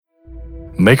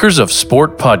Makers of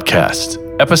Sport Podcast,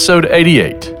 Episode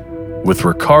 88, with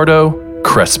Ricardo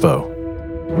Crespo.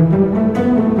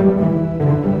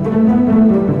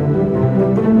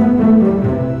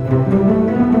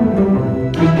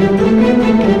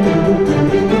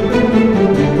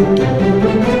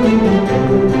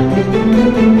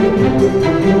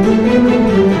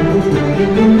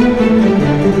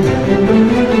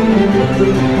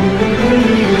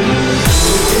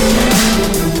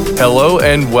 Hello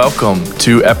and welcome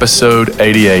to episode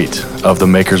 88 of the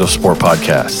Makers of Sport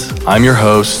Podcast. I'm your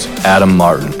host, Adam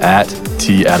Martin, at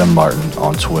 @TAdamMartin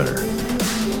on Twitter.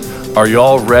 Are you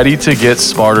all ready to get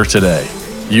smarter today?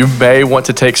 You may want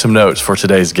to take some notes for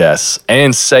today's guests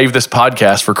and save this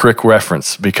podcast for quick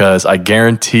reference because I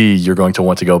guarantee you're going to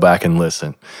want to go back and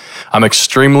listen. I'm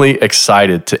extremely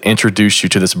excited to introduce you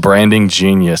to this branding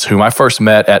genius whom I first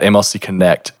met at MLC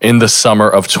Connect in the summer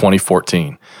of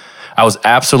 2014. I was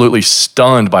absolutely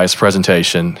stunned by his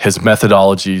presentation, his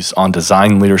methodologies on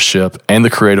design leadership, and the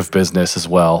creative business, as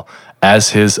well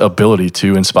as his ability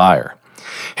to inspire.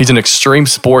 He's an extreme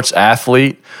sports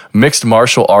athlete, mixed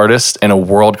martial artist, and a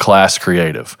world-class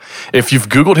creative. If you've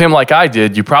Googled him like I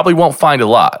did, you probably won't find a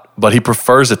lot, but he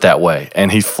prefers it that way,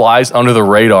 and he flies under the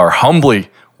radar, humbly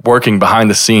working behind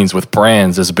the scenes with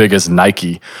brands as big as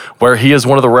Nike, where he is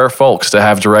one of the rare folks to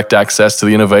have direct access to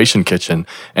the innovation kitchen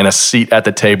and a seat at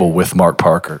the table with Mark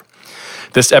Parker.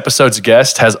 This episode's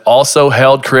guest has also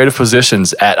held creative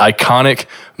positions at iconic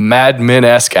Mad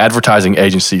Men-esque advertising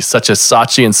agencies such as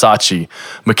Saatchi & Saatchi,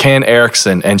 McCann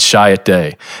Erickson, and Chiat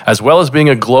Day, as well as being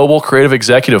a global creative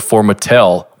executive for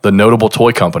Mattel, the notable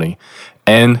toy company,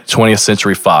 and 20th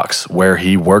Century Fox, where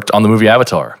he worked on the movie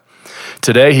Avatar.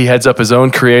 Today, he heads up his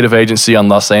own creative agency on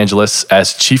Los Angeles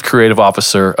as Chief Creative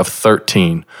Officer of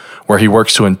 13, where he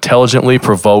works to intelligently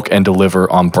provoke and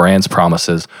deliver on brands'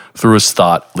 promises through his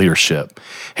thought leadership.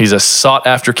 He's a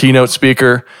sought-after keynote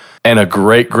speaker and a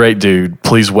great dude.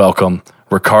 Please welcome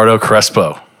Ricardo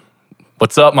Crespo.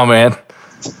 What's up, my man?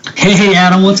 Hey,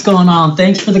 Adam, what's going on?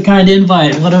 Thanks for the kind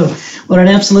invite. What an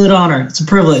absolute honor. It's a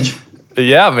privilege.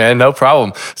 Yeah, man, no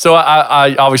problem. So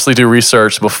I obviously do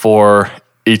research before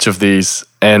each of these,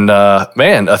 and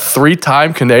man, a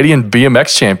 3-time Canadian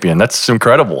BMX champion. That's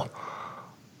incredible.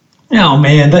 Oh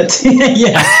man,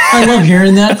 yeah, I love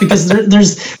hearing that because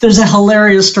there's a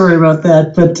hilarious story about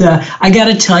that. But I got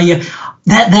to tell you,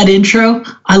 that intro,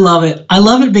 I love it. I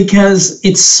love it because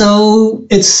it's so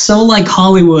like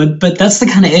Hollywood, but that's the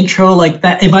kind of intro like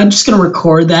that. If I'm just going to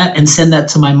record that and send that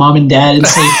to my mom and dad and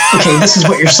say, okay, this is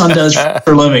what your son does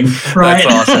for a living, right?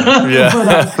 That's awesome. Yeah,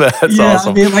 but, that's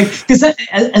awesome. I mean, like, because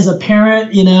as a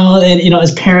parent,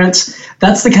 as parents,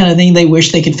 that's the kind of thing they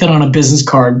wish they could fit on a business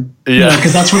card. Yeah,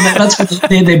 because that's what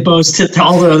they boast to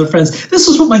all their other friends. This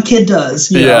is what my kid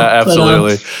does. Yeah,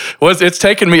 absolutely. Well, it's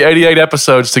taken me 88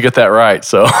 episodes to get that right.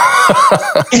 So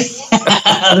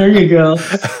there you go.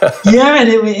 Yeah, and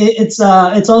it's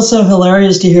also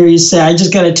hilarious to hear you say. I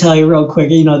just got to tell you real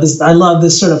quick. I love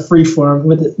this sort of free form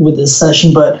with this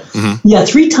session. But yeah,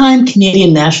 3-time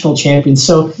Canadian national champion.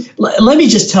 So let me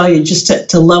just tell you, just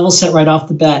to level set right off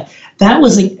the bat. That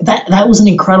was an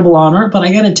incredible honor, but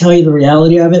I got to tell you the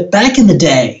reality of it. Back in the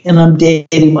day, and I'm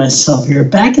dating myself here,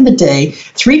 back in the day,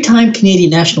 3-time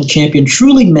Canadian national champion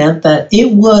truly meant that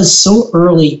it was so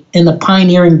early in the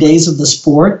pioneering days of the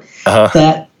sport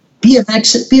that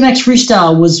BMX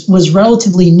freestyle was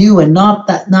relatively new, and not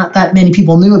that many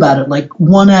people knew about it. Like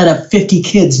 1 out of 50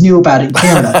 kids knew about it in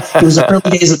Canada. It was the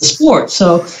early days of the sport.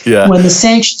 So when the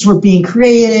sanctions were being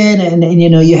created, and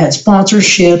you had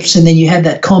sponsorships, and then you had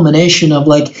that culmination of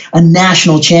like a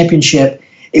national championship.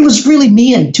 It was really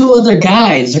me and 2 other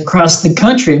guys across the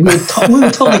country. We would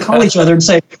totally call each other and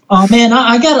say, "Oh man,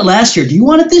 I got it last year. Do you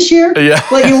want it this year?" Yeah,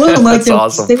 like it wasn't like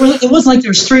awesome. It wasn't like there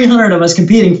was 300 of us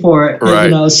competing for it.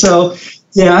 Right. So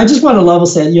yeah, I just want to level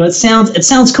set. It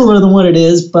sounds cooler than what it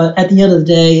is, but at the end of the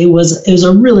day, it was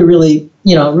a really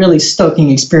really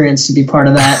stoking experience to be part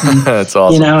of that. And, that's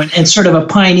awesome. And sort of a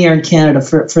pioneer in Canada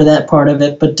for that part of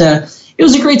it, but. It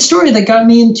was a great story that got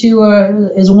me into.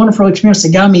 It was a wonderful experience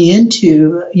that got me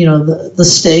into, the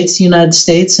States, the United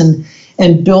States,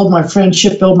 and build my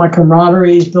friendship, build my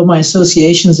camaraderie, build my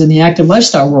associations in the active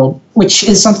lifestyle world, which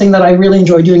is something that I really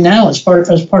enjoy doing now as part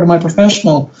of my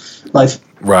professional life.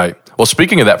 Right. Well,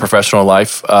 speaking of that professional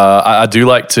life, I do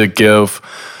like to give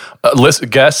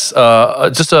guests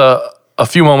just a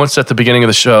few moments at the beginning of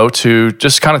the show to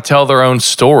just kind of tell their own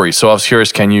story. So I was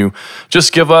curious, can you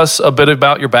just give us a bit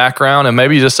about your background and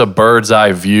maybe just a bird's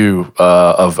eye view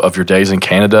of your days in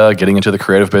Canada, getting into the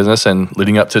creative business and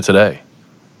leading up to today?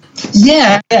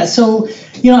 Yeah. So,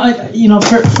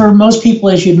 for most people,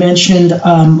 as you mentioned,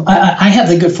 I have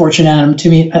the good fortune, Adam, to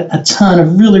meet a ton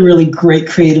of really, really great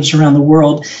creatives around the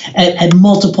world at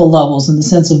multiple levels, in the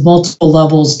sense of multiple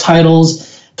levels,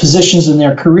 titles, positions in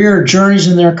their career, journeys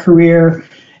in their career.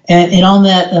 And on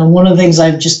that, one of the things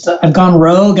I've gone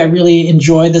rogue. I really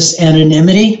enjoy this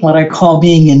anonymity, what I call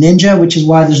being a ninja, which is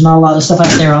why there's not a lot of stuff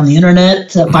out there on the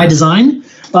internet by design,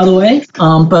 by the way.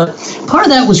 But part of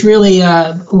that was really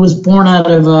was born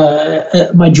out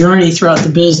of my journey throughout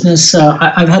the business.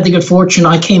 I've had the good fortune.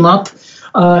 I came up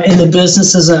in the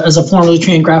business as a formerly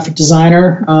trained graphic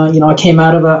designer. I came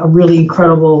out of a really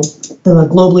incredible,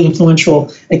 globally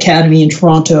influential academy in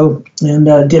Toronto, and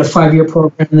did a 5-year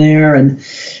program there. And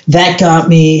that got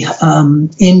me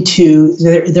into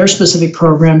their specific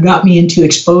program, got me into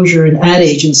exposure in ad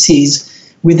agencies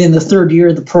within the 3rd year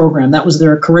of the program. That was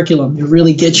their curriculum. It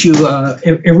really gets you,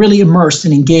 it really immersed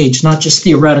and engaged, not just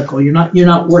theoretical. You're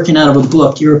not working out of a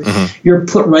book. You're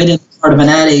put right in part of an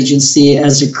ad agency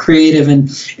as a creative, and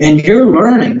you're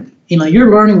learning.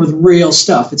 You're learning with real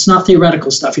stuff. It's not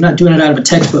theoretical stuff. You're not doing it out of a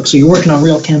textbook. So you're working on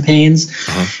real campaigns.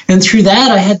 And through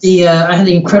that, I had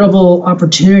the incredible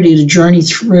opportunity to journey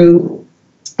through,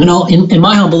 in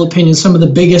my humble opinion, some of the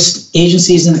biggest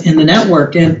agencies in the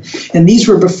network. And these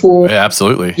were before. Yeah,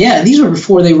 absolutely. Yeah, these were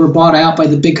before they were bought out by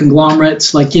the big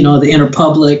conglomerates like, the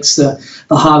Interpublics,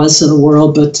 the Havas of the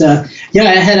world. But I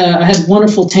had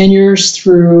wonderful tenures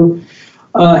through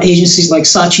agencies like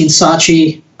Saatchi &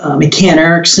 Saatchi, McCann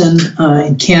Erickson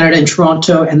in Canada and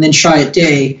Toronto, and then Chiat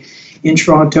Day in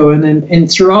Toronto.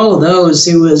 And through all of those,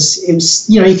 it was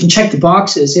you can check the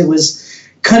boxes. It was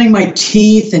cutting my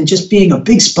teeth and just being a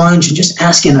big sponge and just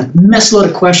asking a mess load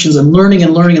of questions and learning,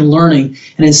 an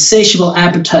insatiable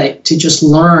appetite to just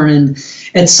learn,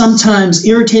 and sometimes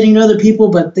irritating to other people,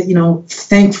 but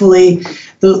thankfully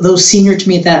those senior to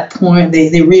me at that point,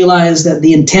 they realized that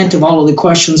the intent of all of the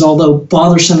questions, although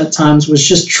bothersome at times, was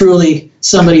just truly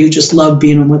somebody who just loved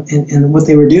being in what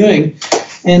they were doing.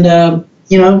 And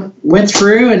went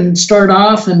through and started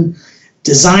off and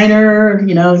designer,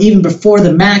 even before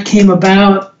the Mac came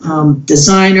about,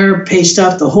 designer, paste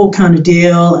up, the whole kind of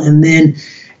deal, and then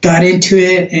got into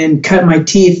it and cut my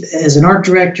teeth as an art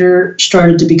director,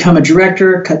 started to become a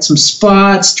director, cut some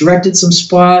spots, directed some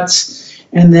spots,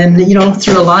 and then,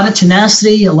 through a lot of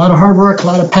tenacity, a lot of hard work, a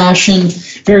lot of passion,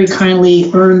 very kindly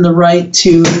earned the right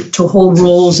to hold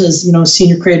roles as,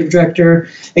 senior creative director,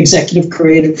 executive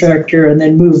creative director, and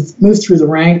then move through the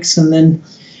ranks, and then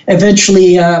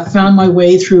eventually found my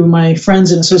way through my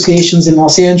friends and associations in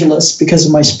Los Angeles because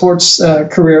of my sports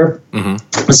career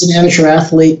as an amateur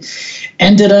athlete.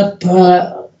 Ended up,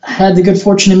 had the good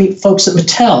fortune to meet folks at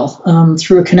Mattel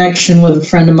through a connection with a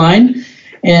friend of mine.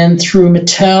 And through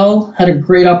Mattel, had a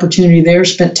great opportunity there,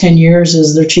 spent 10 years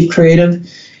as their chief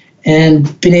creative,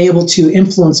 and been able to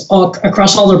influence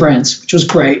across all their brands, which was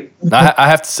great. I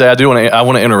have to say, I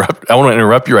want to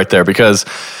interrupt you right there, because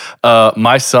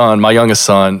my youngest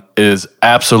son, is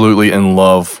absolutely in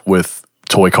love with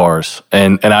toy cars.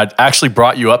 And I actually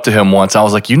brought you up to him once. I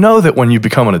was like, that when you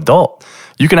become an adult,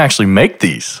 you can actually make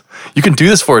these. You can do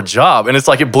this for a job. And it's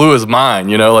like, it blew his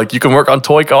mind, like you can work on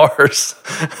toy cars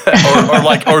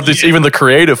or just even the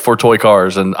creative for toy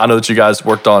cars. And I know that you guys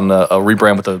worked on a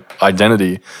rebrand with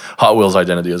the Hot Wheels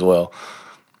identity as well.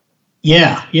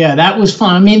 Yeah, that was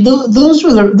fun. I mean, those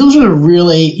were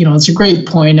really, it's a great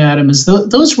point, Adam. Is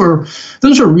those were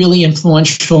really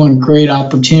influential and great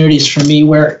opportunities for me,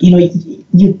 where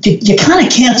you kind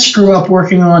of can't screw up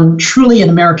working on truly an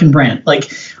American brand.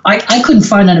 Like I couldn't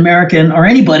find an American or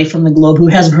anybody from the globe who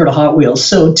hasn't heard of Hot Wheels.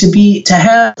 So to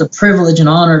have the privilege and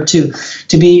honor to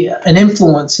be an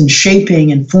influence in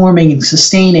shaping and forming and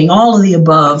sustaining all of the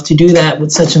above, to do that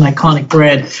with such an iconic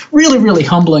brand, really, really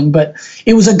humbling. But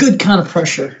it was a good kind of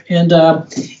pressure, and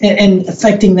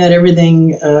affecting that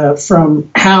everything from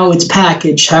how it's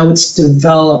packaged, how it's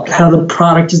developed, how the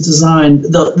product is designed,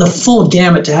 the full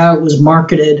gamut to how it was marketed.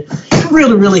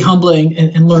 Really, really humbling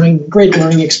and great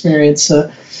learning experience.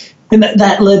 And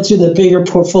that led to the bigger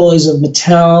portfolios of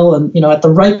Mattel, and at the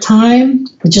right time,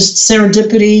 just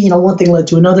serendipity. One thing led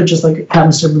to another, just like it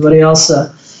happens to everybody else.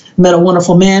 Met a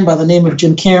wonderful man by the name of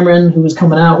Jim Cameron, who was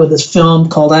coming out with this film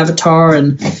called Avatar,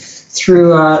 and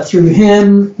through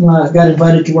him, got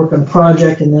invited to work on a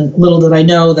project. And then little did I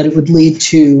know that it would lead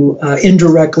to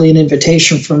indirectly an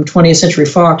invitation from 20th Century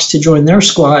Fox to join their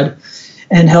squad,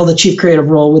 and held the chief creative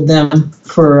role with them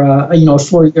for a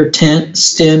 4-year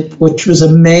stint, which was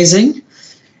amazing.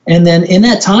 And then in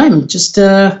that time, just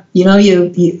you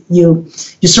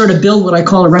sort of build what I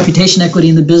call a reputation equity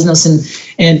in the business,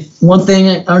 and one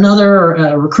thing or another, or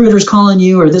a recruiter's calling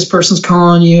you, or this person's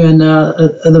calling you, and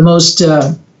the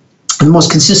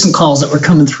most consistent calls that were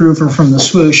coming through from the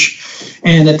swoosh.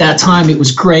 And at that time, it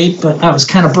was great, but I was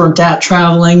kind of burnt out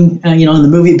traveling. In the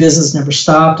movie business, never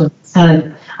stopped,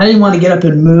 and I didn't want to get up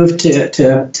and move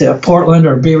to Portland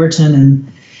or Beaverton,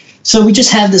 and so we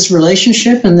just had this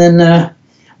relationship, and then.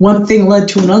 One thing led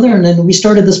to another, and then we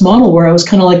started this model where I was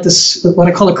kind of like this, what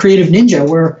I call a creative ninja,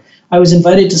 where I was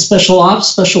invited to special ops,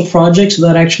 special projects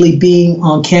without actually being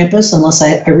on campus unless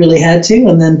I really had to.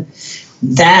 And then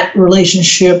that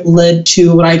relationship led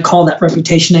to what I call that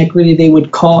reputation equity. They would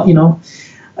call,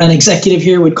 an executive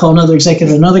here would call another executive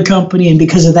at another company. And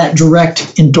because of that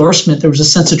direct endorsement, there was a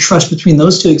sense of trust between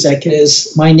those two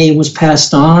executives. My name was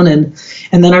passed on. And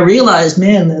then I realized,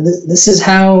 man, this is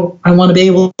how I want to be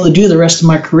able to do the rest of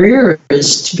my career,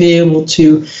 is to be able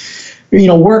to,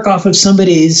 work off of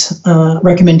somebody's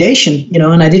recommendation,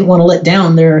 and I didn't want to let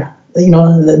down their,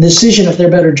 the decision of their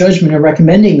better judgment in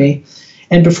recommending me.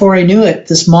 And before I knew it,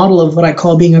 this model of what I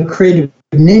call being a creative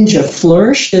ninja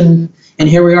flourished, and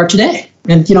here we are today.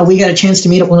 And, we got a chance to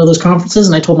meet at one of those conferences,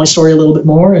 and I told my story a little bit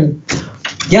more, and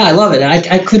yeah, I love it.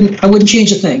 I wouldn't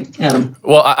change a thing, Adam.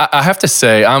 Well, I have to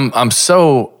say, I'm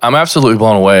absolutely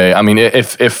blown away. I mean,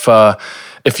 if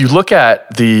you look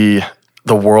at the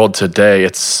world today,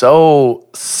 it's so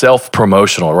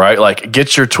self-promotional, right? Like,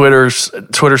 get your Twitter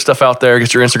stuff out there,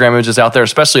 get your Instagram images out there,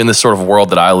 especially in this sort of world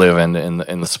that I live in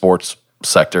the sports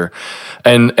sector.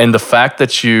 And the fact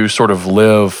that you sort of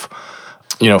live,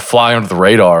 fly under the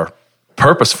radar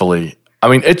purposefully, I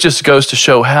mean, it just goes to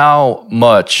show how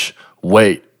much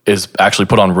weight is actually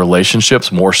put on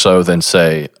relationships more so than,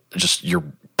 say, just your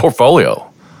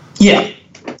portfolio. Yeah.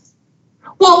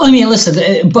 Well, I mean,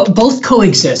 listen, both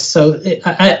coexist. So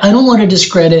I don't want to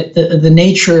discredit the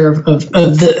nature of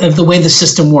the way the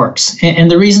system works.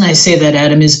 And the reason I say that,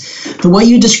 Adam, is the way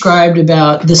you described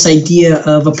about this idea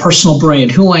of a personal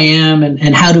brand, who I am,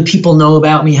 and how do people know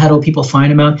about me, how do people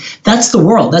find about me. That's the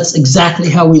world. That's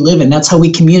exactly how we live in. That's how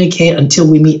we communicate until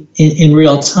we meet in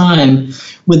real time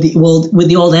with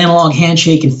the old analog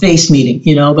handshake and face meeting,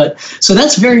 But so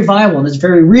that's very viable and it's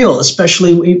very real,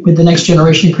 especially with the next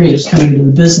generation of creatives coming into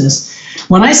the business.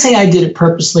 When I say I did it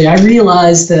purposely, I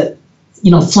realized that,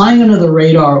 flying under the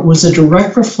radar was a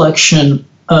direct reflection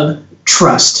of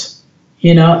trust,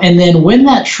 and then when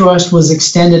that trust was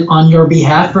extended on your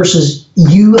behalf versus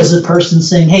you as a person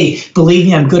saying, hey, believe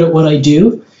me, I'm good at what I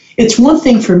do. It's one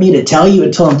thing for me to tell you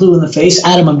until I'm blue in the face,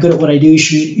 Adam, I'm good at what I do.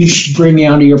 You should bring me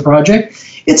onto your project.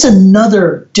 It's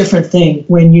another different thing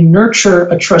when you nurture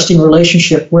a trusting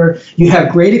relationship where you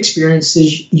have great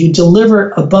experiences, you deliver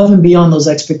above and beyond those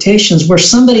expectations, where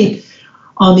somebody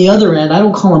on the other end, I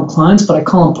don't call them clients, but I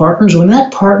call them partners. When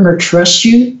that partner trusts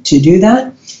you to do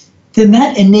that, then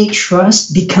that innate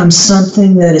trust becomes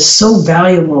something that is so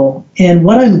valuable. And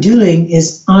what I'm doing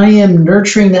is I am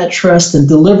nurturing that trust and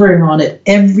delivering on it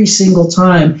every single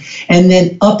time, and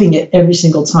then upping it every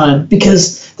single time,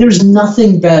 because there's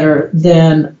nothing better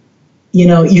than,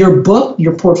 your book,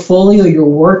 your portfolio, your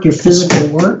work, your physical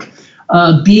work,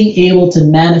 being able to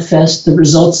manifest the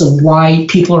results of why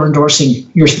people are endorsing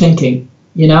your thinking,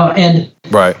 and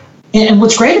right. And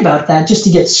what's great about that, just to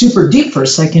get super deep for a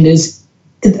second, is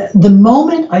the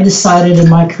moment I decided in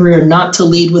my career not to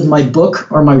lead with my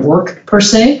book or my work per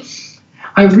se,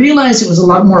 I realized it was a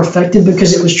lot more effective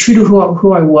because it was true to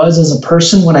who I was as a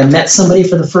person when I met somebody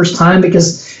for the first time,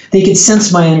 because they could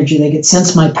sense my energy, they could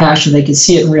sense my passion, they could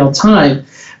see it in real time.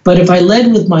 But if I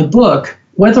led with my book,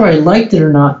 whether I liked it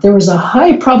or not, there was a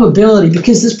high probability,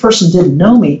 because this person didn't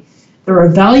know me, they're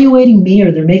evaluating me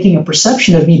or they're making a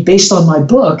perception of me based on my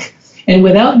book. And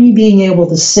without me being able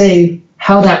to say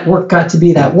how that work got to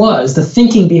be that was, the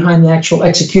thinking behind the actual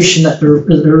execution that they're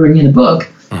in the book,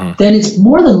 then it's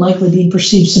more than likely being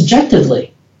perceived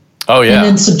subjectively. Oh, yeah. And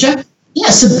then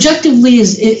subjectively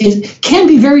is can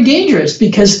be very dangerous,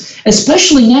 because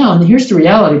especially now, and here's the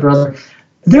reality, brother,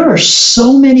 there are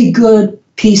so many good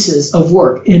pieces of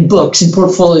work in books and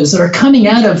portfolios that are coming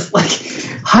out of like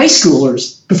high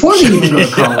schoolers before they even go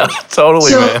to college.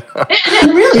 Totally, man.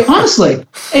 And really, honestly,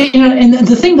 and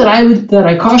the thing that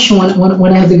I caution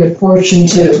when I have the good fortune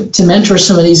to mentor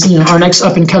some of these, our next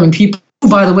up and coming people.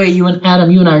 By the way, you and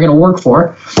Adam, you and I are going to work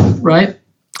for, right?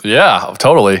 Yeah,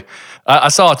 totally. I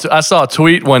saw a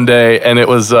tweet one day, and it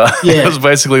was it was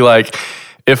basically like,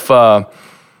 if a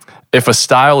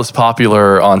style is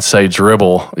popular on, say,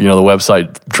 Dribbble, the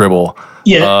website Dribbble,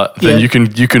 then you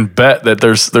can bet that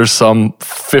there's some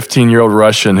 15-year-old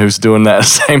Russian who's doing that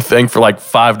same thing for like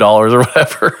 $5 or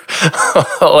whatever.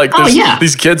 Like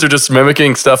these kids are just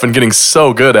mimicking stuff and getting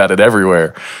so good at it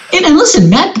everywhere. And listen,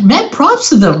 mad props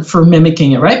to them for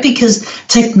mimicking it, right? Because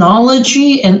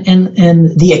technology and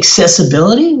the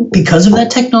accessibility because of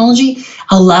that technology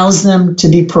allows them to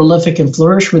be prolific and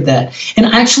flourish with that. And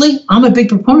actually, I'm a big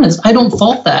proponent. I don't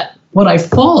fault that. What I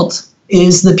fault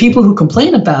is the people who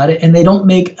complain about it and they don't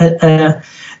make an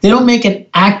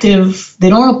active, they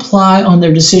don't apply on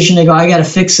their decision. They go, I got to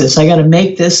fix this. I got to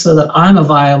make this so that I'm a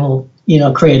viable,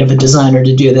 creative, a designer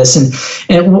to do this.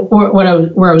 And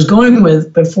where I was going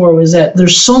with before was that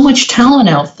there's so much talent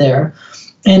out there.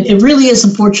 And it really is,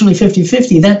 unfortunately,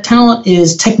 50-50. That talent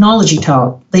is technology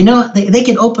talent. They know they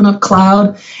can open up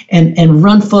Cloud and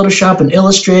run Photoshop and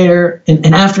Illustrator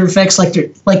and After Effects like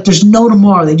there's no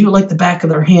tomorrow. They do it like the back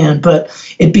of their hand, but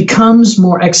it becomes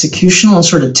more executional and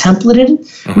sort of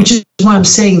templated, which is why I'm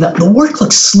saying that the work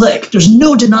looks slick. There's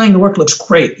no denying the work looks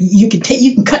great. You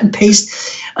can cut and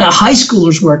paste a high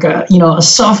schooler's work, a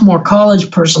sophomore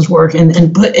college person's work,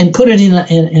 and put it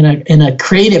in a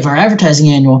creative or advertising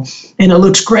annual, and it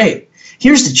looks great.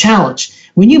 Here's the challenge.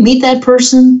 When you meet that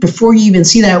person, before you even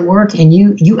see that work, and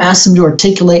you ask them to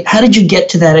articulate, how did you get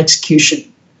to that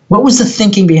execution? What was the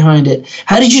thinking behind it?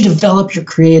 How did you develop your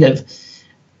creative?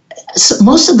 So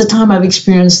most of the time I've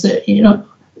experienced that,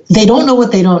 they don't know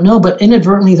what they don't know, but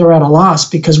inadvertently they're at a loss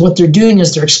because what they're doing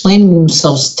is they're explaining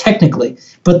themselves technically,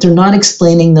 but they're not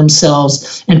explaining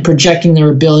themselves and projecting their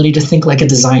ability to think like a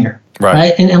designer.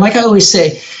 Right? And like I always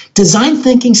say, design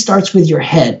thinking starts with your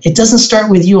head. It doesn't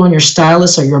start with you on your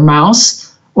stylus or your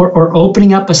mouse or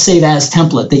opening up a save as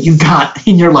template that you've got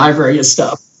in your library of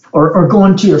stuff or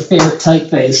going to your favorite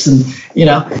typeface. And,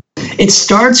 it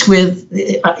starts with,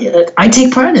 I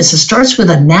take pride in this, it starts with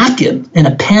a napkin and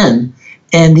a pen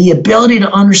and the ability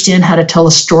to understand how to tell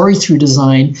a story through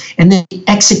design. And then the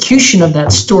execution of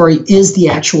that story is the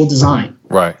actual design.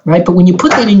 Right. But when you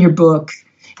put that in your book,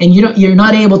 and you're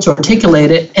not able to articulate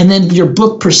it, and then your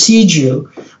book precedes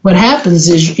you, what happens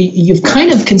is you've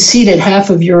kind of conceded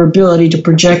half of your ability to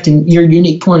project and your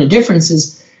unique point of difference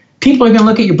is people are going to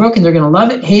look at your book and they're going to love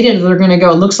it, hate it, or they're going to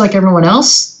go, it looks like everyone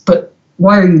else, but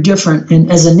why are you different?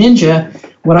 And as a ninja,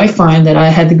 what I find that I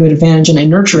had the good advantage and I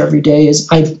nurture every day is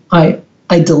I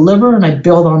deliver and I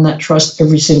build on that trust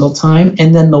every single time,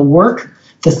 and then the work,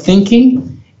 the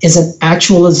thinking, is an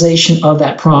actualization of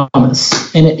that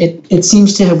promise. And it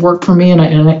seems to have worked for me, and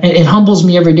it humbles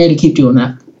me every day to keep doing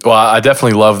that. Well, I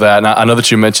definitely love that. And I know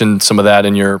that you mentioned some of that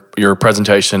in your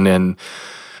presentation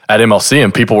at MLC,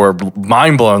 and people were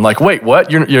mind blown. Like, wait,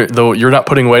 what? You're not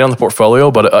putting weight on the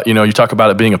portfolio, but you talk about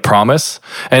it being a promise.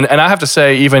 And I have to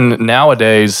say, even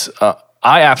nowadays,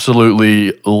 I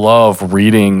absolutely love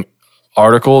reading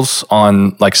articles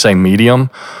on, like, say,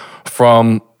 Medium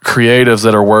from creatives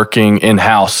that are working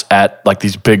in-house at like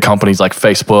these big companies like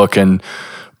Facebook and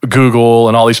Google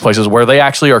and all these places where they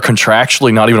actually are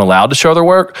contractually not even allowed to show their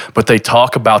work, but they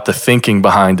talk about the thinking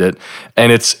behind it.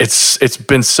 And it's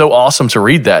been so awesome to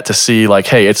read that, to see like,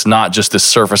 hey, it's not just this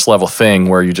surface level thing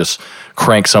where you just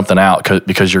crank something out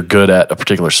because you're good at a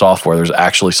particular software. There's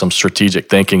actually some strategic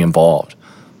thinking involved.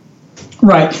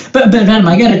 Right. But Venom,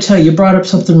 I got to tell you, you brought up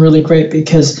something really great,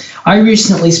 because I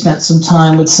recently spent some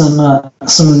time with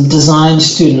some design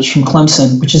students from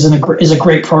Clemson, which is a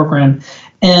great program.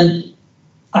 And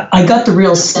I got the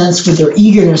real sense with their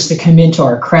eagerness to come into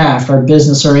our craft, our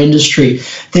business, our industry.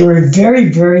 They were very,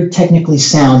 very technically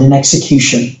sound in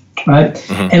execution. Right.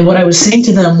 Mm-hmm. And what I was saying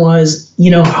to them was,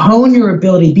 hone your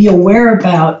ability, be aware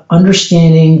about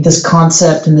understanding this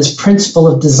concept and this principle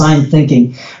of design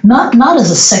thinking, not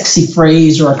as a sexy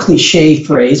phrase or a cliche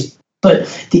phrase, but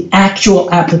the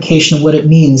actual application of what it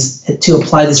means to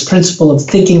apply this principle of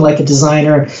thinking like a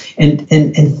designer and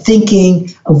thinking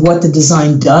of what the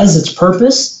design does, its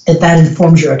purpose, and that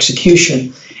informs your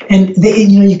execution. And they,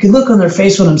 you could look on their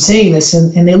face when I'm saying this,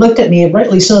 and they looked at me, and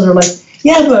rightly so, they're like,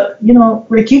 yeah, but,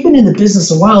 Rick, you've been in the business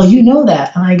a while. You know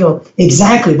that. And I go,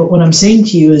 exactly. But what I'm saying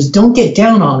to you is don't get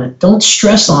down on it. Don't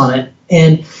stress on it.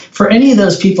 And for any of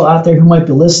those people out there who might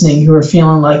be listening who are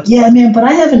feeling like, yeah, man, but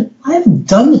I haven't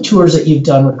done the tours that you've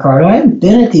done, Ricardo. I haven't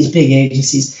been at these big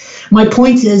agencies. My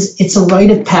point is it's a rite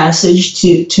of passage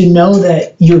to know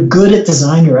that you're good at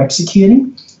design, you're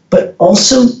executing, but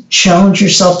also challenge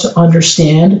yourself to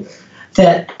understand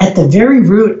that at the very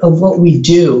root of what we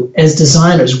do as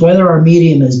designers, whether our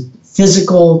medium is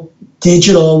physical,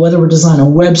 digital, whether we're designing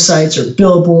websites or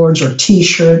billboards or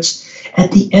T-shirts,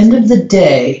 at the end of the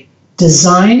day,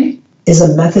 design is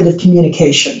a method of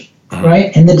communication,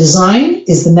 right? And the design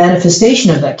is the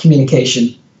manifestation of that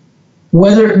communication.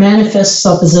 whether it manifests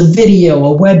itself as a video,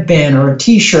 a web banner, or a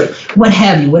t-shirt, what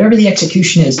have you, whatever the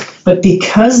execution is. But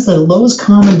because the lowest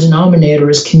common denominator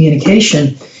is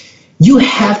communication, you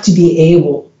have to be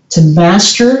able to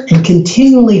master and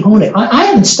continually hone it. I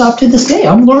haven't stopped to this day.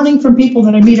 I'm learning from people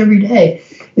that I meet every day,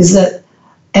 is that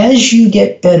as you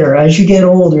get better, as you get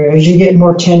older, as you get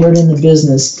more tenured in the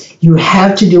business, you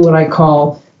have to do what I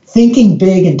call thinking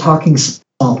big and talking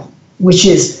small, which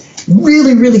is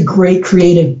really, really great,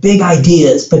 creative, big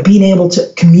ideas, but being able to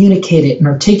communicate it and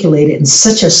articulate it in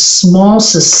such a small,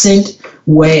 succinct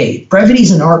way. Brevity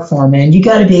is an art form, man. You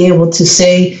got to be able to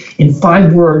say in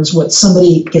 5 words what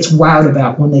somebody gets wowed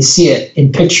about when they see it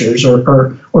in pictures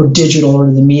or digital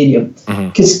or the medium.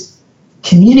 Because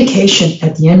communication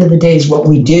at the end of the day is what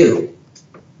we do.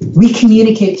 We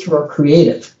communicate through our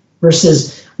creative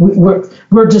versus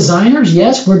we're designers.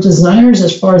 Yes, we're designers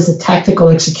as far as the tactical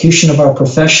execution of our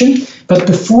profession. But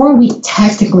before we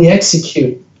tactically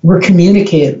execute, we're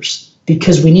communicators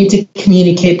because we need to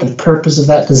communicate the purpose of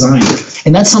that design.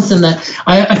 And that's something that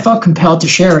I felt compelled to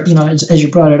share, as you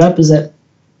brought it up, is that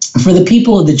for the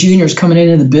people, the juniors coming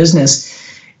into the business,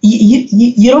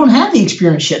 you don't have the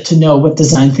experience yet to know what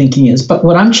design thinking is. But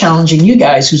what I'm challenging you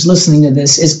guys who's listening to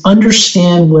this is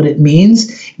understand what it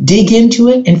means, dig into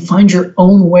it, and find your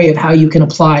own way of how you can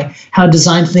apply how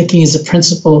design thinking as a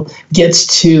principle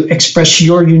gets to express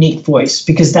your unique voice,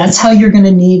 because that's how you're going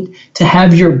to need to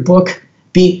have your book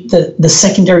be the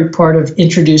secondary part of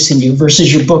introducing you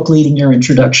versus your book leading your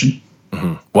introduction.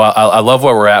 Well, I love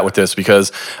where we're at with this,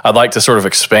 because I'd like to sort of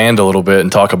expand a little bit and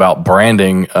talk about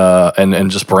branding and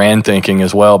just brand thinking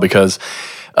as well, because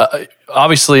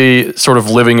obviously sort of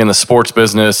living in the sports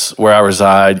business where I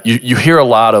reside, you hear a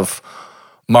lot of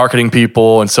marketing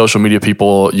people and social media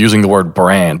people using the word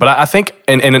brand. But I think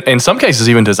in some cases,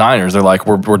 even designers, they're like,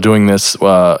 we're doing this,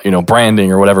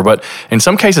 branding or whatever. But in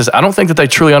some cases, I don't think that they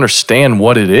truly understand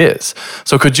what it is.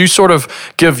 So could you sort of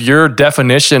give your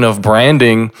definition of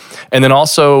branding, and then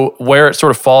also where it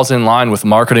sort of falls in line with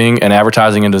marketing and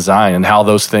advertising and design, and how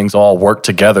those things all work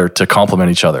together to complement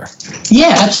each other?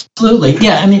 Yeah, absolutely.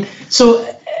 Yeah, I mean,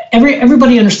 so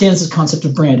everybody understands this concept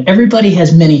of brand. Everybody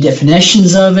has many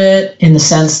definitions of it, in the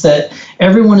sense that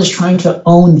everyone is trying to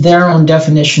own their own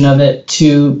definition of it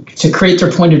to create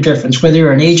their point of difference, whether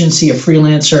you're an agency, a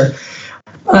freelancer.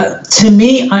 To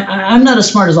me, I'm not as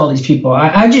smart as all these people.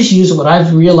 I just use what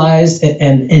I've realized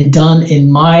and done in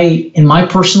my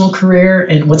personal career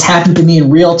and what's happened to me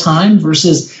in real time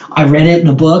versus I read it in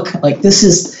a book. Like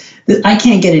I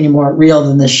can't get any more real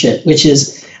than this shit, which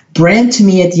is brand to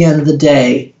me at the end of the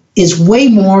day is way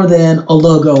more than a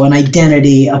logo, an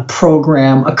identity, a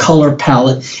program, a color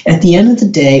palette. At the end of the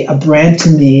day, a brand to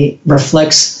me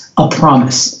reflects a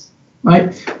promise,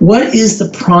 right? What is the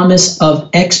promise of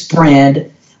X brand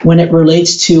when it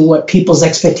relates to what people's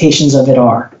expectations of it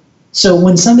are? So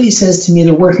when somebody says to me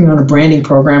they're working on a branding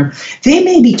program, they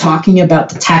may be talking about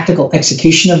the tactical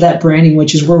execution of that branding,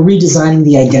 which is we're redesigning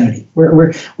the identity.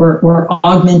 We're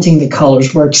augmenting the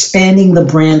colors. We're expanding the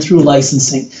brand through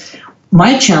licensing.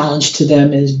 My challenge to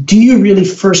them is, do you really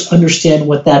first understand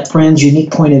what that brand's unique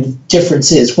point of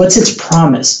difference is? What's its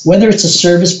promise? Whether it's a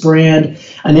service brand,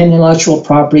 an intellectual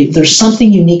property, there's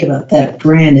something unique about that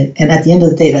brand. And at the end of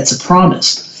the day, that's a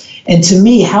promise. And to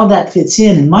me, how that fits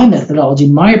in my methodology,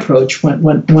 my approach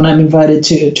when I'm invited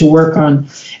to work on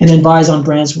and advise on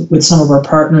brands with some of our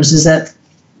partners, is that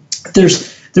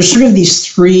there's sort of these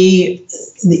three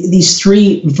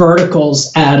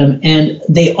verticals, Adam, and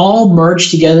they all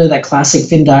merge together, that classic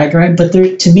Venn diagram. But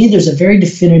to me, there's a very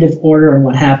definitive order in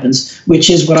what happens, which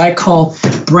is what I call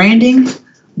branding,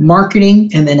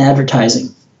 marketing, and then advertising,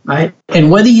 right?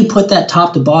 And whether you put that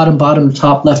top to bottom to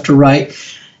top, left to right,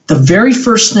 the very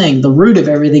first thing, the root of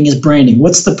everything, is branding.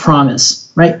 What's the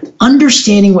promise, right?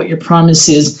 Understanding what your promise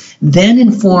is then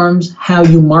informs how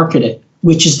you market it,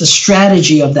 which is the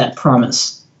strategy of that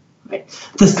promise. Right?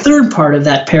 The third part of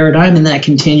that paradigm in that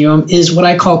continuum is what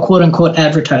I call quote unquote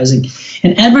advertising.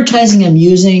 And advertising I'm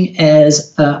using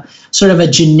as sort of a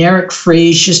generic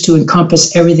phrase just to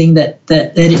encompass everything that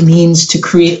it means to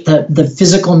create the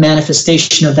physical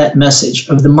manifestation of that message,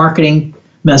 of the marketing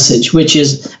message, which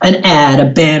is an ad, a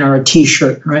banner, a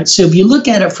t-shirt, right? So if you look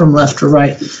at it from left to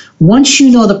right, once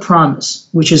you know the promise,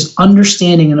 which is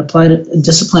understanding and applied a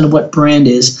discipline of what brand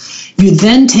is, you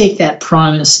then take that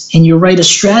promise and you write a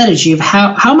strategy of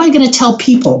how am I going to tell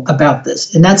people about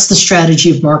this? And that's the strategy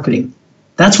of marketing.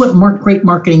 That's what great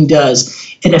marketing does.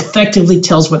 It effectively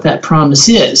tells what that promise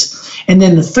is. And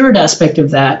then the third aspect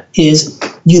of that is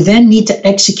you then need to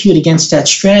execute against that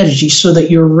strategy so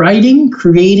that you're writing,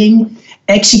 creating,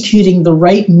 executing the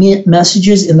right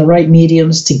messages in the right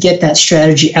mediums to get that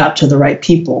strategy out to the right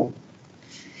people.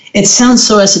 It sounds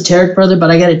so esoteric, brother,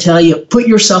 but I got to tell you, put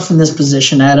yourself in this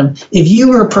position, Adam. If you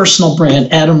were a personal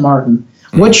brand, Adam Martin,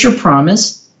 what's your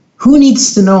promise? Who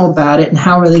needs to know about it, and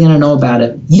how are they going to know about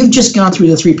it? You've just gone through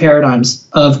the 3 paradigms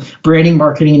of branding,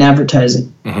 marketing, and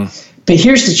advertising. Mm-hmm. But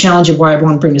here's the challenge of why I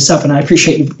want to bring this up, and I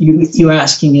appreciate you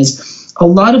asking, is a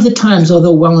lot of the times,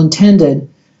 although well-intended,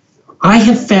 I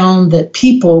have found that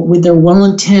people with their well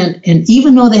intent, and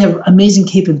even though they have amazing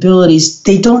capabilities,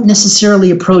 they don't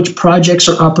necessarily approach projects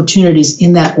or opportunities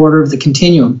in that order of the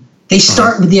continuum. They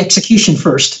start with the execution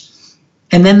first,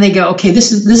 and then they go, okay,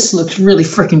 this looks really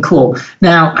freaking cool.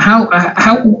 Now,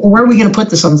 where are we going to put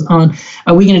this on?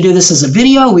 Are we going to do this as a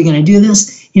video? Are we going to do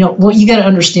this? What you got to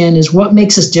understand is what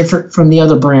makes us different from the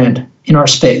other brand in our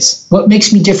space. What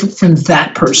makes me different from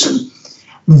that person?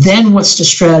 Then what's the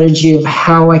strategy of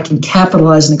how I can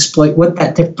capitalize and exploit what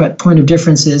that point of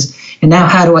difference is, and now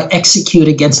how do I execute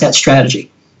against that strategy?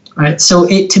 All right. So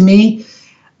to me,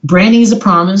 branding is a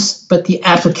promise, but the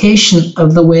application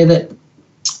of the way that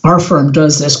our firm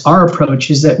does this, our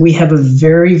approach, is that we have a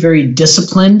very, very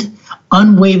disciplined,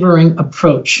 unwavering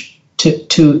approach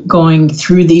to going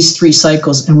through these 3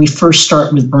 cycles, and we first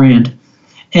start with brand.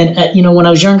 And when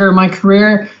I was younger in my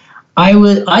career,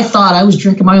 I thought I was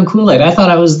drinking my own Kool-Aid. I thought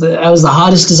I was the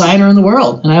hottest designer in the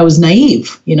world, and I was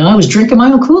naive. I was drinking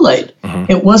my own Kool-Aid.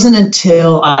 Mm-hmm. It wasn't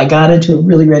until I got into a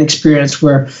really great experience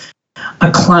where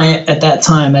a client at that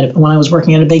time, when I was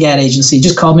working at a big ad agency,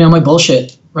 just called me on my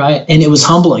bullshit, right? And it was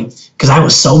humbling because I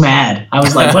was so mad. I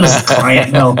was like, what does the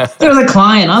client know? They're the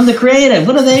client. I'm the creative.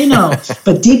 What do they know?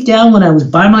 But deep down, when I was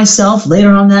by myself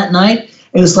later on that night,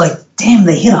 it was like, damn,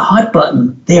 they hit a hot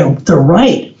button. They're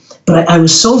right. But I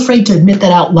was so afraid to admit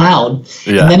that out loud.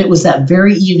 Yeah. And then it was that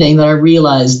very evening that I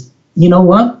realized, you know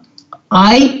what?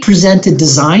 I presented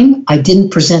design. I didn't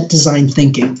present design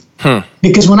thinking.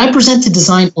 Because when I presented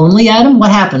design only, Adam, what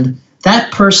happened?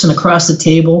 That person across the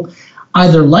table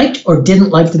either liked or didn't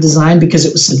like the design because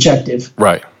it was subjective.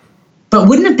 Right. But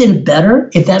wouldn't it have been better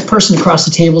if that person across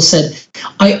the table said,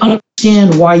 I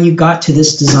understand why you got to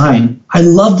this design. I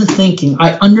love the thinking.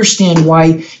 I understand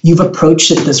why you've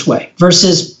approached it this way,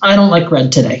 versus I don't like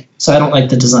red today, so I don't like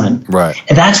the design. Right.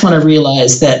 And that's when I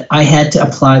realized that I had to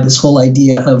apply this whole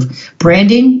idea of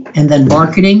branding and then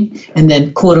marketing and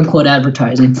then quote unquote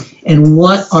advertising. And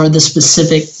what are the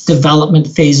specific development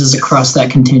phases across that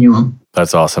continuum?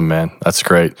 That's awesome, man. That's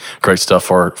great. Great stuff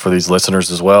for these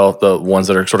listeners as well, the ones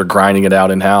that are sort of grinding it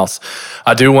out in-house.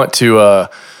 I do want to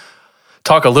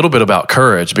talk a little bit about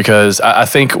courage, because I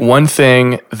think one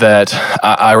thing that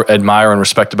I admire and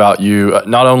respect about you,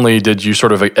 not only did you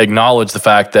sort of acknowledge the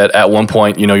fact that at one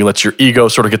point, you let your ego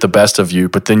sort of get the best of you,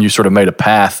 but then you sort of made a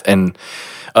path and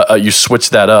you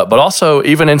switched that up. But also,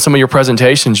 even in some of your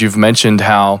presentations, you've mentioned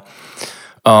how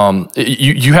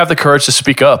you have the courage to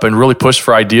speak up and really push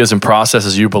for ideas and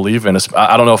processes you believe in.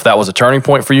 I don't know if that was a turning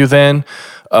point for you then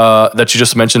that you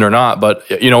just mentioned or not, but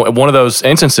one of those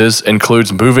instances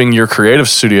includes moving your creative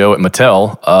studio at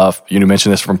Mattel. You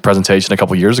mentioned this from a presentation a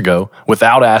couple years ago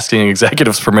without asking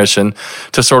executives' permission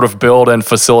to sort of build and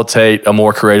facilitate a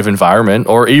more creative environment,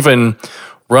 or even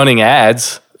running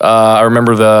ads. I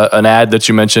remember an ad that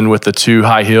you mentioned with the 2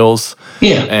 high heels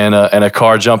and a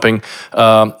car jumping.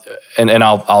 And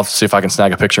I'll see if I can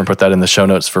snag a picture and put that in the show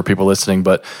notes for people listening.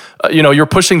 But you're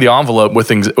pushing the envelope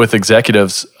with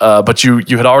executives, but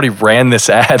you had already ran this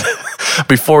ad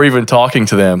before even talking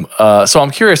to them. So I'm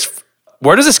curious,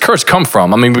 where does this courage come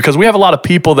from? I mean, because we have a lot of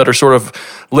people that are sort of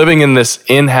living in this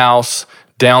in-house,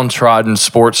 downtrodden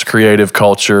sports creative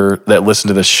culture that listen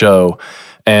to this show,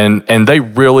 and they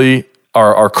really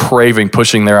are craving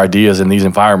pushing their ideas in these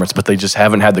environments, but they just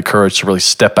haven't had the courage to really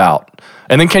step out.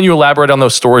 And then can you elaborate on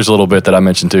those stories a little bit that I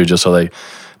mentioned too, just so they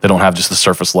don't have just the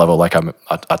surface level like I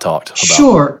talked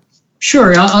about?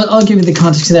 Sure. I'll give you the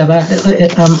context of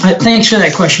that. Thanks for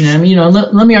that question, Adam.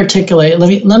 Let me articulate.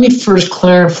 Let me first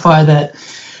clarify that,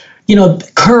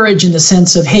 courage in the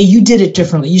sense of, hey, you did it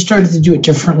differently. You started to do it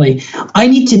differently. I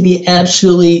need to be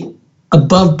absolutely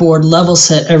above board, level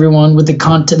set everyone with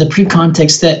the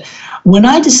pre-context that when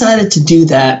I decided to do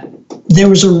that, there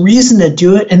was a reason to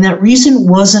do it, and that reason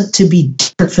wasn't to be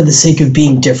different for the sake of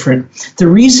being different. The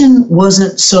reason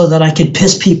wasn't so that I could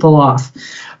piss people off.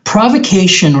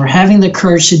 Provocation, or having the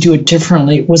courage to do it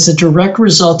differently, was a direct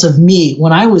result of me,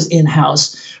 when I was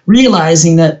in-house,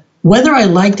 realizing that whether I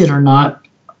liked it or not,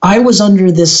 I was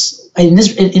under this,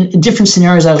 in different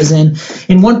scenarios I was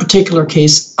in one particular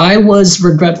case, I was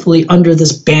regretfully under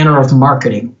this banner of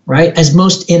marketing, right? As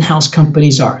most in-house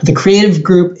companies are. The creative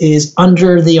group is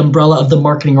under the umbrella of the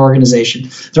marketing organization.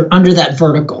 They're under that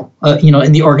vertical,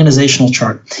 in the organizational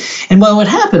chart. And what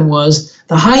happened was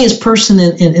the highest person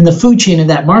in the food chain of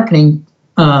that marketing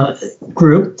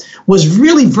group was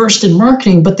really versed in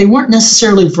marketing, but they weren't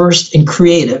necessarily versed in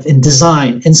creative and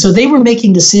design. And so they were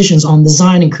making decisions on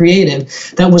design and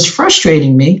creative that was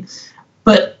frustrating me.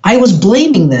 But I was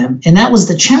blaming them, and that was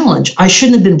the challenge. I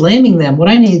shouldn't have been blaming them. What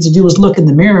I needed to do was look in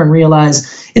the mirror and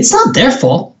realize it's not their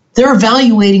fault. They're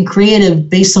evaluating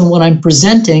creative based on what I'm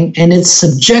presenting, and it's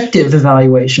subjective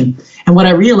evaluation. And what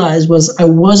I realized was I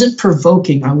wasn't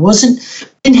provoking. I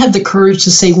didn't have the courage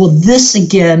to say, well, this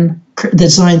again,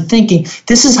 design thinking,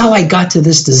 this is how I got to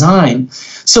this design.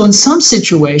 So in some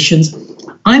situations,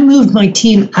 I moved my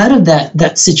team out of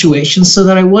that situation so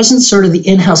that I wasn't sort of the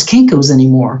in-house Kinkos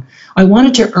anymore. I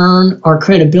wanted to earn our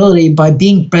credibility by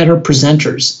being better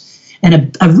presenters.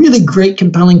 And a really great,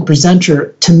 compelling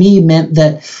presenter to me meant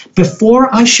that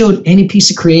before I showed any piece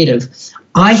of creative,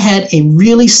 I had a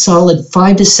really solid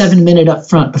 5 to 7 minute up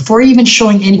front before even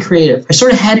showing any creative. I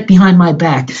sort of had it behind my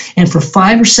back. And for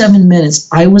 5 or 7 minutes,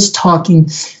 I was talking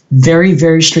very,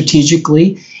 very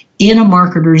strategically in a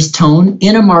marketer's tone,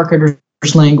 in a marketer's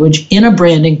language, in a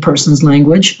branding person's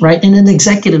language, right, in an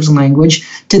executive's language,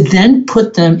 to then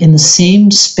put them in the same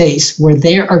space where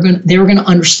they were going to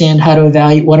understand how to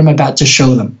evaluate what I'm about to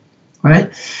show them,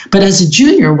 right? But as a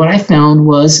junior, what I found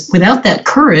was without that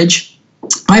courage,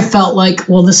 I felt like,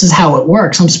 well, this is how it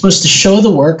works. I'm supposed to show the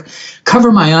work,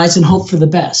 cover my eyes, and hope for the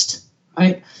best,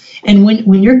 right? And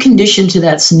when you're conditioned to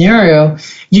that scenario,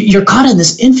 you're caught in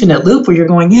this infinite loop where you're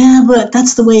going, yeah, but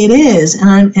that's the way it is.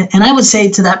 And I would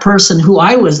say to that person who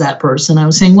I was that person, I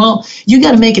was saying, well, you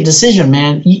got to make a decision,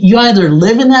 man. You either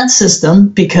live in that system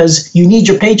because you need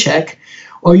your paycheck,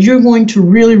 or you're going to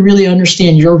really, really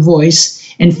understand your voice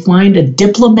and find a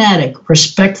diplomatic,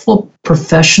 respectful,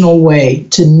 professional way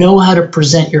to know how to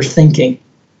present your thinking,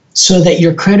 so that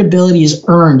your credibility is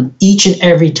earned each and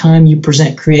every time you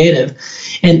present creative.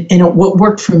 And what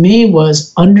worked for me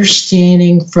was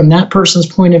understanding from that person's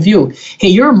point of view. Hey,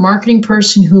 you're a marketing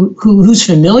person who's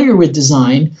familiar with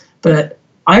design, but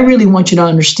I really want you to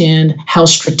understand how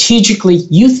strategically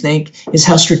you think is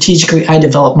how strategically I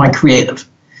develop my creative.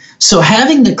 So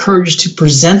having the courage to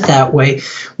present that way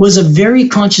was a very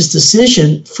conscious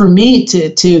decision for me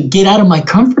to get out of my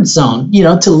comfort zone,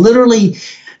 to literally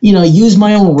use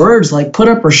my own words like put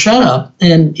up or shut up.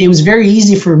 And it was very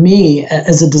easy for me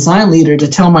as a design leader to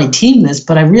tell my team this,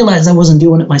 but I realized I wasn't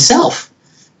doing it myself,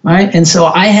 right? And so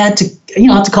I had to,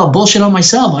 call bullshit on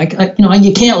myself.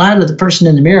 You can't lie to the person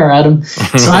in the mirror, Adam.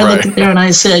 So I looked at there and I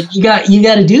said, you got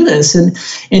to do this.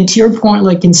 And to your point,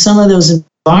 like in some of those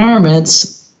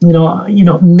environments,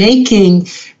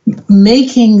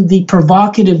 making the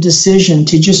provocative decision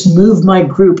to just move my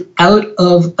group out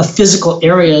of a physical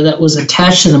area that was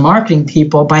attached to the marketing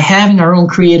people by having our own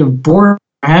creative board,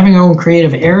 having our own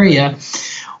creative area,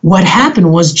 what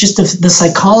happened was just the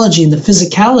psychology and the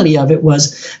physicality of it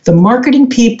was the marketing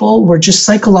people were just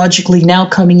psychologically now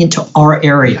coming into our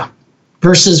area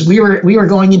versus we were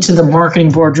going into the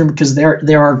marketing boardroom because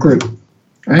they're our group.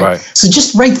 Right? So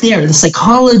just right there, the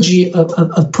psychology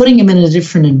of putting them in a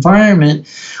different environment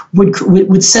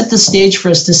would set the stage for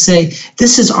us to say,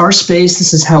 this is our space,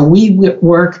 this is how we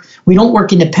work. We don't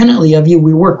work independently of you,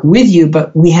 we work with you,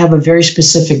 but we have a very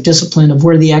specific discipline of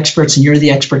we're the experts and you're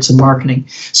the experts in marketing.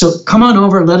 So come on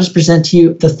over, let us present to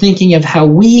you the thinking of how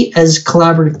we as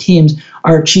collaborative teams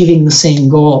are achieving the same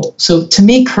goal. So to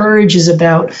me, courage is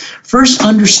about first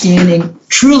understanding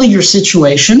truly your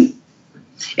situation.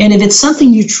 And if it's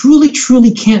something you truly,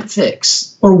 truly can't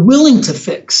fix or willing to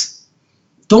fix,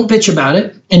 don't bitch about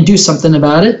it and do something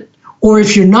about it. Or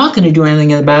if you're not going to do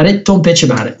anything about it, don't bitch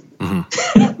about it.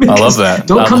 Mm-hmm. I love that.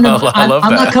 I'm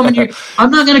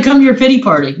not going to come to your pity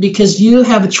party because you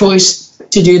have a choice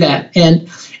to do that. And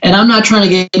I'm not trying to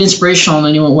get inspirational on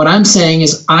anyone. What I'm saying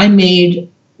is I made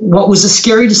what was a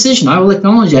scary decision. I will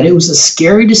acknowledge that. It was a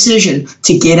scary decision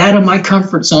to get out of my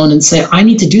comfort zone and say, I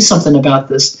need to do something about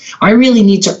this. I really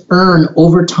need to earn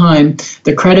over time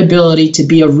the credibility to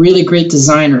be a really great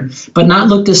designer, but not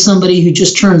look to somebody who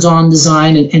just turns on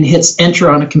design and hits enter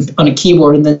on a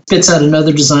keyboard and then spits out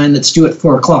another design that's due at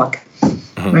 4:00.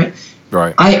 Mm-hmm.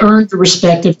 Right. I earned the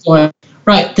respect of going,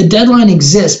 right, the deadline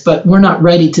exists, but we're not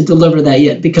ready to deliver that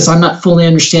yet because I'm not fully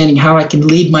understanding how I can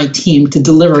lead my team to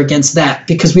deliver against that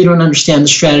because we don't understand the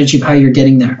strategy of how you're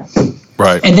getting there.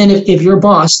 Right. And then if your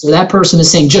boss or that person is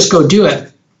saying, just go do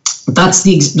it, that's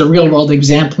the real world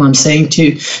example I'm saying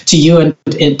to you and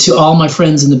to all my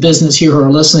friends in the business here who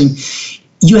are listening.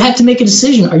 You have to make a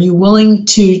decision. Are you willing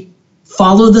to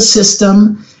follow the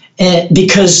system And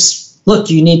because look,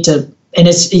 you need to, and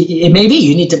it may be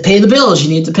you need to pay the bills, you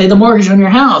need to pay the mortgage on your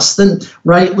house, then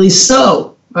rightly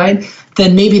so, right?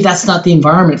 Then maybe that's not the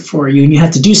environment for you and you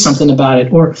have to do something about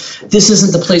it. Or this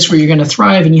isn't the place where you're going to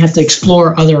thrive and you have to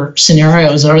explore other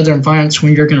scenarios or other environments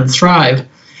where you're going to thrive.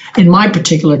 In my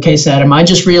particular case, Adam, I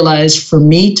just realized for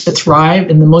me to thrive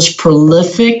in the most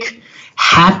prolific,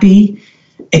 happy,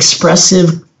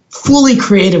 expressive, fully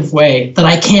creative way that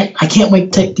I can't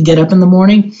wait to get up in the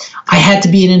morning, I had to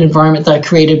be in an environment that I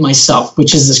created myself,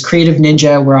 which is this creative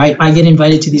ninja where I get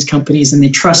invited to these companies and they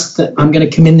trust that I'm going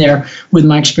to come in there with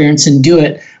my experience and do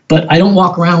it. But I don't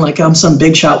walk around like I'm some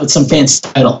big shot with some fancy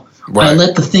title. Right. I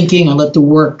let the thinking, I let the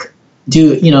work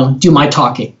do my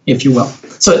talking, if you will.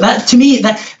 So that to me,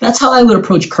 that's how I would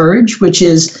approach courage, which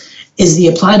is the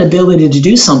applied ability to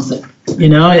do something.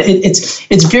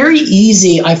 It's very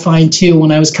easy, I find too,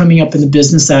 when I was coming up in the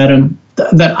business, Adam,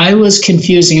 that I was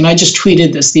confusing, and I just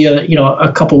tweeted this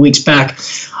a couple weeks back.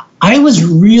 I was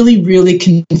really, really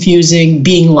confusing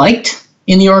being liked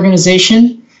in the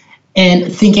organization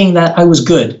and thinking that I was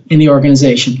good in the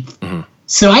organization. Mm-hmm.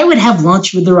 So I would have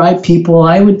lunch with the right people.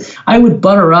 I would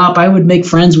butter up. I would make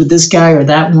friends with this guy or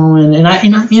that woman, and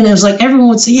it was like everyone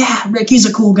would say, "Yeah, Rick, he's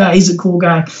a cool guy. He's a cool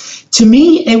guy." To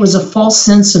me, it was a false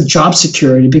sense of job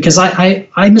security because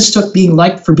I mistook being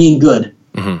liked for being good.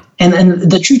 Mm-hmm. And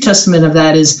the true testament of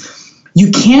that is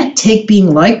you can't take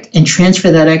being liked and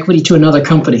transfer that equity to another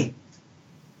company.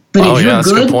 But if you're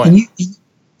good,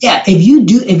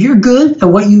 if you're good at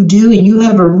what you do and you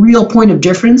have a real point of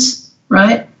difference,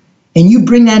 right? And you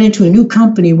bring that into a new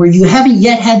company where you haven't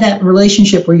yet had that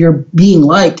relationship where you're being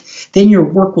liked, then your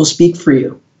work will speak for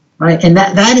you, right? And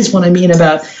that is what I mean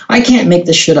about I can't make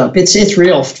this shit up. It's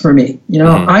real for me.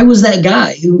 Mm-hmm. I was that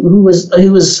guy who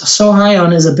was so high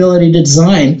on his ability to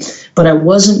design, but I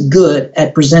wasn't good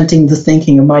at presenting the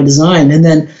thinking of my design. And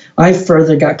then I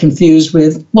further got confused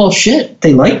with, well, shit,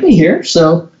 they like me here,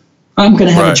 so I'm going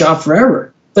to have a job forever.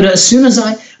 But as soon as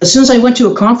I went to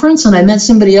a conference and I met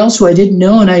somebody else who I didn't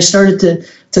know, and I started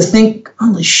to think,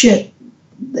 holy shit,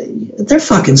 they're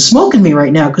fucking smoking me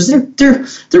right now because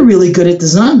they're really good at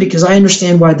design because I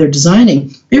understand why they're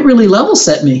designing. It really level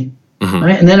set me, mm-hmm.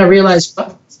 right? And then I realized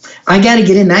I got to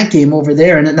get in that game over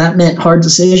there, and that meant hard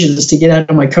decisions to get out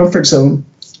of my comfort zone,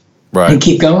 right, and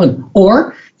keep going.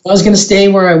 Or if I was going to stay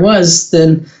where I was,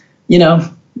 then I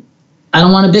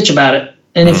don't want to bitch about it.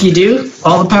 And if you do,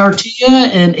 all the power to you.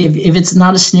 And if it's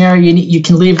not a snare you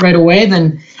can leave right away,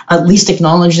 then at least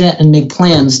acknowledge that and make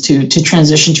plans to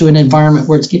transition to an environment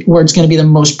where it's going to be the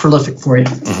most prolific for you.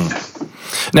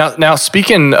 Mm-hmm. Now,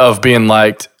 speaking of being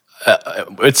liked,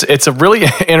 it's a really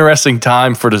interesting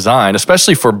time for design,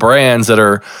 especially for brands that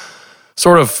are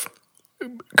sort of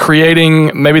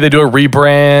creating, maybe they do a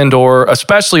rebrand, or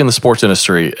especially in the sports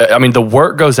industry. I mean, the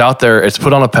work goes out there, it's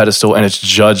put on a pedestal, and it's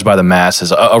judged by the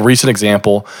masses. A recent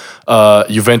example,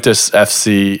 Juventus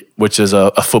FC, which is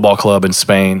a football club in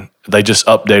Spain, they just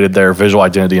updated their visual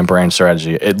identity and brand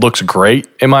strategy. It looks great,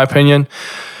 in my opinion.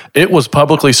 It was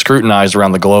publicly scrutinized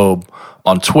around the globe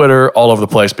on Twitter, all over the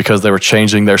place, because they were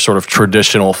changing their sort of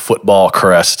traditional football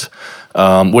crest,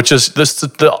 which is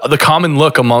the common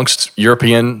look amongst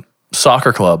European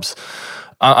soccer clubs.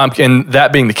 And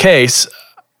that being the case,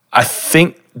 I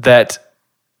think that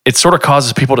it sort of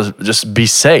causes people to just be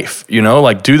safe,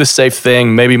 like do the safe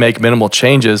thing, maybe make minimal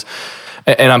changes.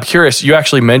 And I'm curious, you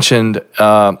actually mentioned,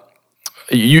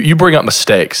 you bring up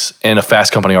mistakes in a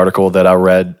Fast Company article that I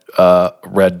read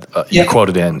you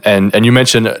quoted in. And you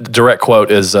mentioned, direct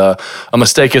quote is, a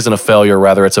mistake isn't a failure,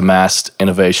 rather it's a masked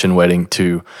innovation waiting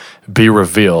to be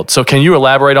revealed. So can you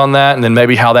elaborate on that, and then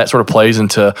maybe how that sort of plays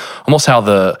into almost how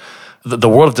the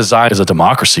world of design is a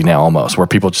democracy now, almost, where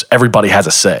everybody has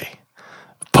a say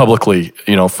publicly,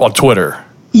 on Twitter.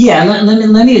 Yeah,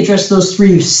 let me address those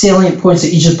three salient points that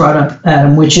you just brought up,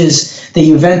 Adam, which is the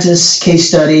Juventus case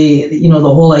study, the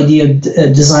whole idea of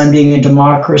design being a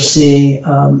democracy,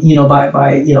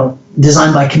 by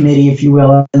design by committee, if you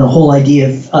will, and the whole idea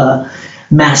of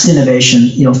mass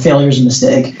innovation, failure is a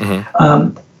mistake.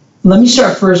 Mm-hmm. Let me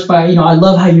start first by, I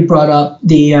love how you brought up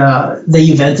the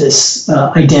Juventus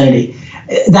identity.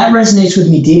 That resonates with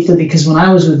me deeply because when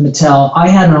I was with Mattel, I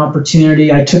had an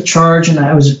opportunity. I took charge, and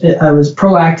I was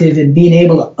proactive in being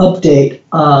able to update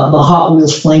the Hot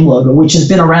Wheels Flame logo, which has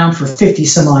been around for 50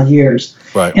 some odd years.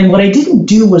 Right. And what I didn't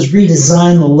do was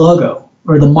redesign the logo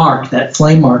or the mark, that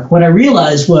flame mark. What I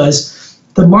realized was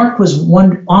the mark was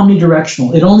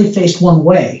omnidirectional. It only faced one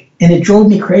way. And it drove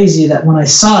me crazy that when I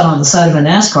saw it on the side of a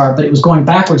NASCAR, but it was going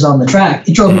backwards on the track,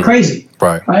 it drove me crazy.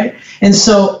 Right. And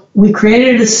so we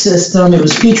created a system. It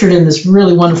was featured in this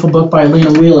really wonderful book by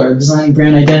Lena Wheeler, Designing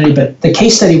Brand Identity, but the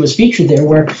case study was featured there,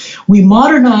 where we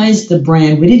modernized the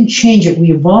brand. We didn't change it.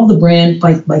 We evolved the brand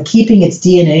by keeping its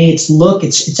DNA, its look,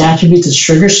 its attributes, its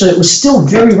sugar, so it was still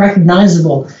very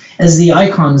recognizable as the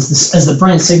icon, as the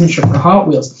brand signature for Hot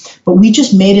Wheels. But we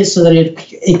just made it so that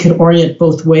it could orient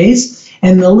both ways.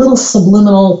 And the little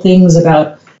subliminal things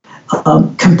about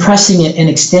compressing it and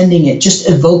extending it just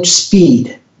evoked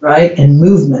speed, right, and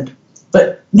movement.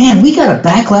 But man, we got a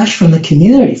backlash from the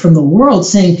community, from the world,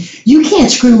 saying you can't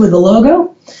screw with the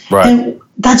logo, right? And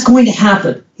that's going to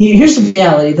happen. Here's the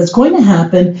reality: that's going to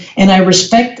happen, and I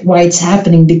respect why it's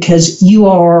happening, because you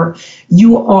are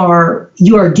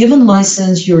given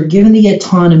license, you are given the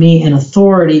autonomy and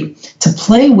authority to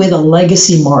play with a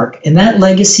legacy mark, and that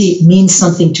legacy means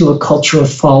something to a culture of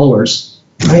followers.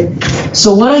 Right.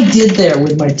 So what I did there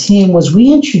with my team was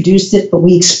we introduced it, but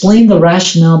we explained the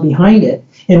rationale behind it.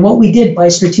 And what we did by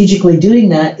strategically doing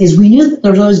that is we knew that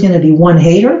there was always going to be one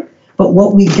hater, but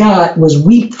what we got was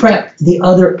we prepped the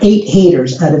other 8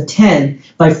 haters out of 10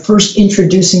 by first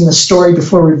introducing the story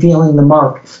before revealing the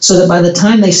mark, so that by the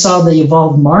time they saw the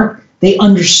evolved mark, they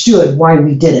understood why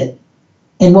we did it.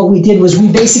 And what we did was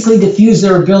we basically diffused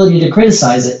their ability to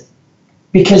criticize it.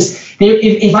 Because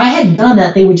if I hadn't done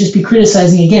that, they would just be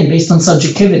criticizing again based on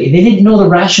subjectivity. They didn't know the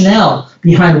rationale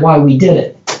behind why we did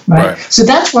it, right? So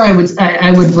that's where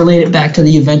I would relate it back to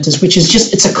the Aventus, which is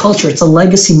just, it's a culture, it's a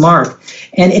legacy mark,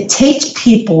 and it takes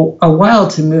people a while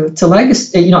to move to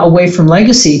legacy, away from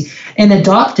legacy, and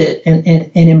adopt it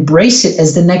and embrace it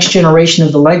as the next generation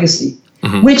of the legacy,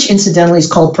 which incidentally is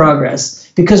called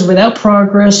progress. Because without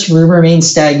progress, we remain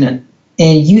stagnant,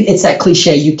 and it's that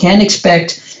cliche. You can't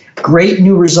expect great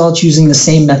new results using the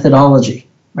same methodology,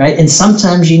 right? And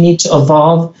sometimes you need to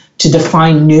evolve to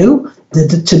define new,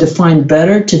 to define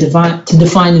better, to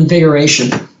define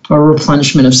invigoration or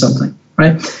replenishment of something,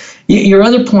 right? Your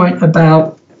other point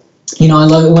about, I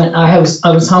love it when I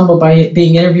was humbled by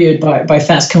being interviewed by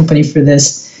Fast Company for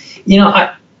this.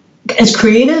 As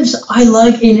creatives, I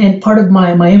like, and part of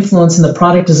my influence in the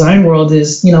product design world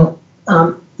is,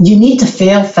 you need to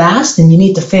fail fast and you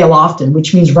need to fail often,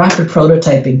 which means rapid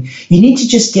prototyping. You need to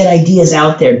just get ideas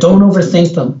out there. Don't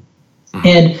overthink them.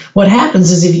 And what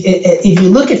happens is if you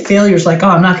look at failures like,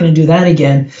 I'm not going to do that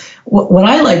again, what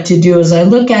I like to do is I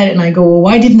look at it and I go, well,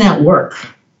 why didn't that work?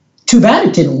 Too bad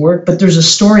it didn't work, but there's a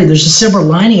story, there's a silver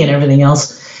lining and everything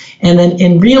else. And then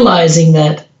in realizing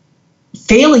that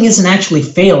failing isn't actually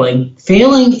failing.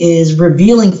 Failing is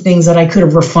revealing things that I could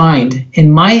have refined.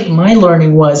 And my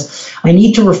learning was I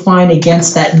need to refine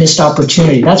against that missed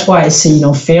opportunity. That's why I say,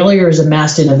 failure is a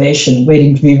masked innovation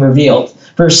waiting to be revealed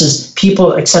versus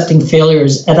people accepting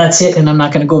failures. And that's it. And I'm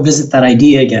not going to go visit that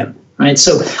idea again. Right.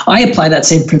 So I apply that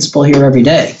same principle here every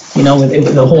day,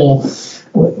 with the whole,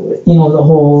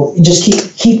 just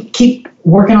keep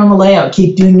working on the layout,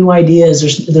 keep doing new ideas.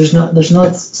 There's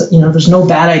no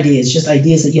bad ideas, just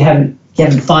ideas that you haven't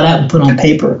thought out and put on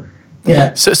paper.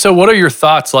 Yeah. So what are your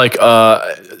thoughts? Like,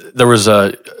 there was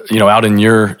out in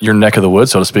your neck of the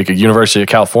woods, so to speak, at University of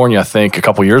California, I think a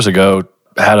couple years ago,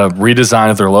 had a redesign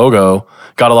of their logo,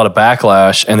 got a lot of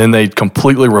backlash, and then they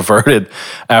completely reverted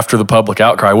after the public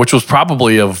outcry, which was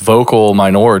probably a vocal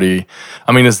minority.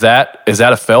 I mean, is that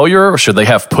a failure, or should they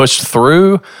have pushed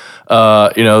through?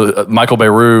 Michael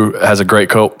Beirut has a great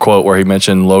quote where he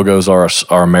mentioned logos are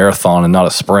a marathon and not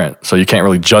a sprint. So you can't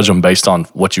really judge them based on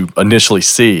what you initially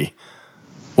see.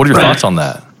 What are your thoughts on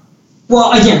that?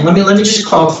 Well, again, let me just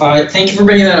qualify. Thank you for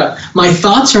bringing that up. My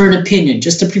thoughts are an opinion,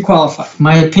 just to pre-qualify.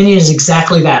 My opinion is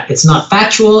exactly that. It's not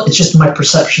factual. It's just my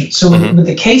perception. So with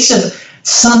the case of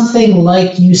something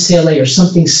like UCLA or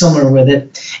something similar with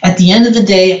it, at the end of the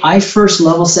day, I first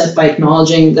level set by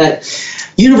acknowledging that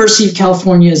University of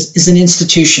California is an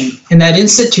institution, and that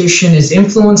institution is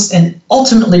influenced and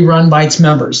ultimately run by its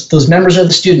members. Those members are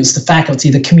the students, the faculty,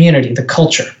 the community, the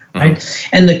culture, right?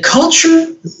 And the culture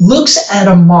looks at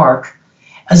a mark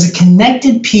as a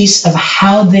connected piece of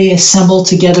how they assemble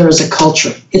together as a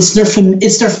culture. It's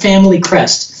their family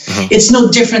crest. It's no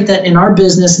different than in our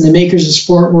business, in the makers of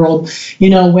sport world.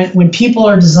 When people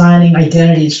are designing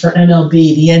identities for MLB,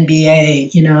 the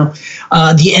NBA,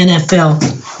 the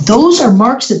NFL, those are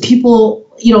marks that people,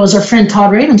 as our friend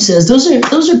Todd Radom says, those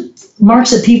are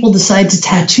marks that people decide to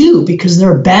tattoo because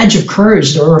they're a badge of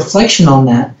courage. They're a reflection on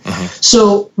that.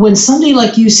 So when somebody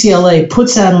like UCLA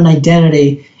puts out an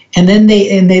identity, and then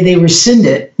they rescind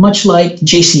it, much like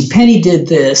JCPenney did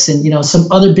this, and some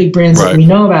other big brands that we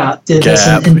know about did Gap. this.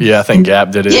 I think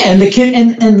Gap did it. Yeah, and the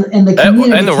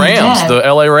community and the Rams, the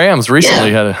LA Rams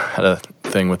recently had a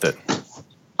thing with it.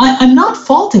 I'm not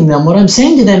faulting them. What I'm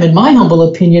saying to them, in my humble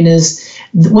opinion, is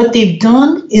what they've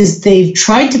done is they've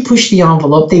tried to push the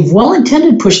envelope. They've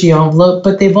well-intended push the envelope,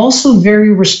 but they've also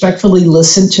very respectfully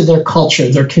listened to their culture,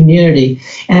 their community.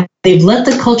 And they've let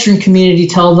the culture and community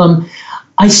tell them,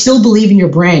 I still believe in your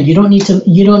brand. You don't need to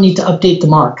update the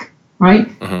mark, right?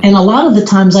 Mm-hmm. And a lot of the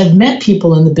times I've met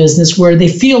people in the business where they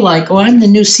feel like, oh, I'm the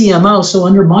new CMO, so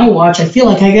under my watch, I feel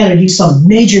like I got to do some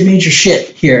major shit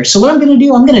here. So what I'm going to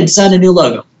do, I'm going to design a new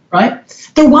logo, right?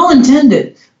 They're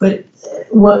well-intended, but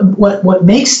what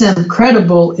makes them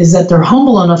credible is that they're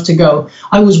humble enough to go,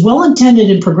 I was well-intended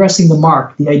in progressing the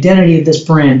mark, the identity of this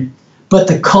brand, but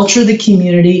the culture of the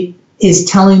community is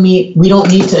telling me we don't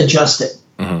need to adjust it.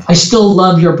 Mm-hmm. I still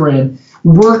love your brand.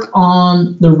 Work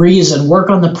on the reason, work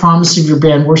on the promise of your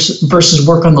brand versus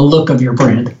work on the look of your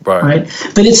brand, right?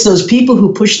 But it's those people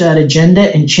who push that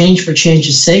agenda and change for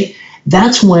change's sake.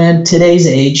 That's when today's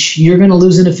age, you're going to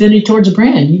lose an affinity towards a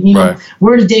brand. You know,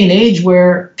 we're at a day and age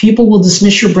where people will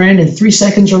dismiss your brand in 3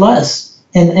 seconds or less.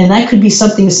 And that could be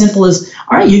something as simple as,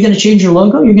 all right, you're going to change your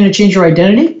logo, you're going to change your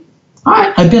identity. All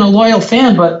right, I've been a loyal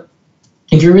fan, but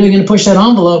if you're really going to push that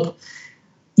envelope,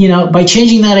 you know, by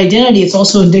changing that identity, it's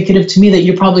also indicative to me that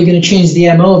you're probably going to change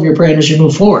the MO of your brand as you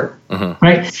move forward,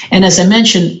 right? And as I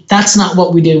mentioned, that's not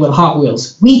what we did with Hot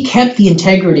Wheels. We kept the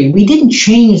integrity. We didn't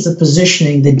change the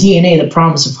positioning, the DNA, the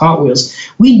promise of Hot Wheels.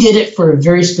 We did it for a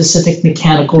very specific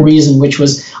mechanical reason, which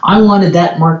was I wanted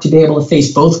that mark to be able to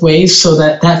face both ways so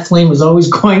that that flame was always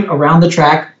going around the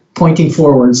track, pointing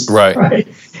forwards. Right?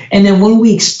 And then when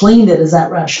we explained it as that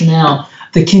rationale,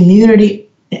 the community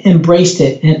embraced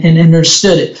it and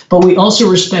understood it. But we also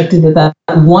respected that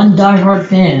one diehard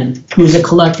fan who's a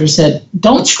collector said,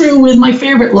 don't screw with my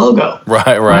favorite logo.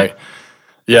 Right.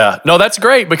 Yeah. No, that's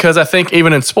great because I think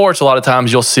even in sports, a lot of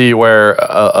times you'll see where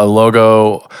a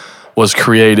logo was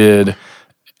created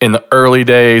in the early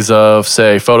days of,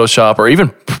 say, Photoshop or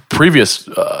even previous,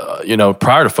 prior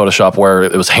to Photoshop where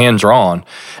it was hand-drawn.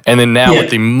 And then now with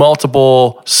the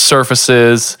multiple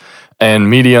surfaces and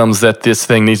mediums that this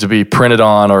thing needs to be printed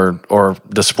on or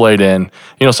displayed in,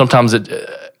 sometimes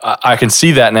I can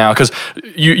see that now because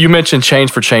you mentioned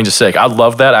change for change's sake. I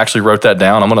love that. I actually wrote that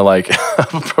down. I'm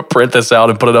gonna print this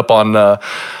out and put it up on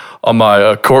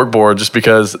my cork board just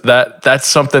because that's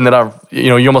something that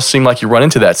you almost seem like you run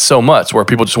into that so much where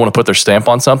people just want to put their stamp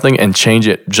on something and change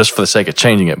it just for the sake of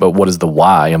changing it. But what is the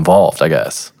why involved, I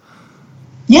guess?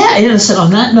 Yeah, so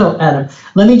on that note, Adam,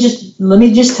 let me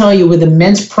just tell you with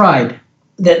immense pride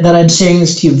that I'm saying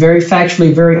this to you very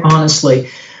factually, very honestly.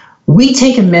 We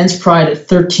take immense pride at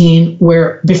 13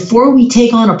 where before we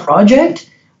take on a project,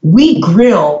 we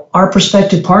grill our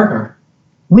prospective partner.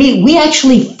 We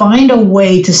actually find a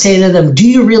way to say to them, do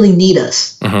you really need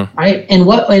us? Mm-hmm. Right?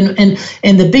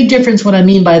 And the big difference, what I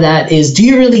mean by that is, do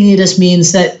you really need us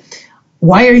means that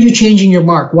why are you changing your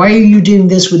mark? Why are you doing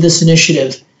this with this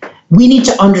initiative? We need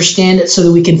to understand it so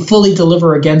that we can fully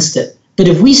deliver against it. But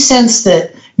if we sense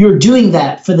that you're doing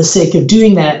that for the sake of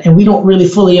doing that and we don't really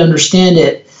fully understand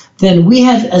it, then we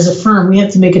have, as a firm, we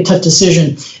have to make a tough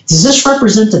decision. Does this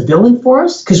represent a billing for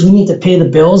us because we need to pay the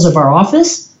bills of our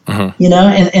office, and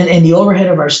the overhead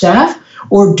of our staff?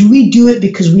 Or do we do it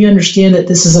because we understand that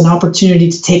this is an opportunity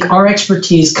to take our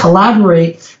expertise,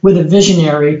 collaborate with a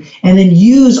visionary, and then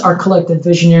use our collective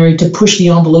visionary to push the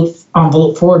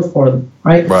envelope forward for them,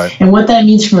 right? And what that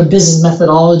means from a business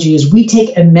methodology is we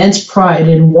take immense pride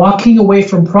in walking away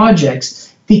from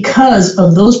projects because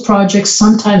of those projects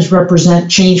sometimes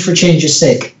represent change for change's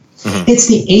sake. Mm-hmm. It's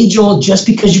the age-old, just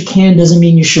because you can doesn't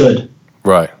mean you should.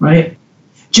 Right?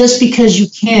 Just because you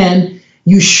can,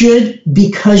 you should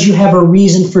because you have a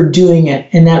reason for doing it.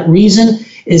 And that reason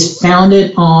is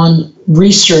founded on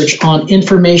research, on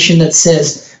information that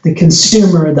says the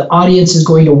consumer, the audience is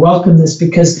going to welcome this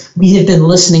because we have been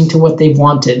listening to what they've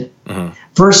wanted. Mm-hmm.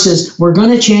 Versus we're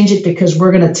going to change it because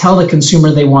we're going to tell the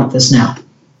consumer they want this now.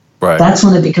 That's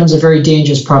when it becomes a very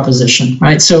dangerous proposition,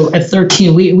 right? So at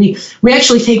 13, we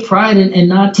actually take pride in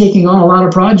not taking on a lot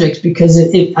of projects because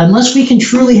unless we can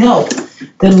truly help,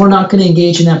 then we're not going to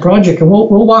engage in that project. And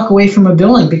we'll walk away from a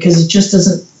billing because it just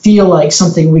doesn't feel like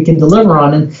something we can deliver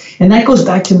on. And that goes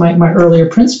back to my earlier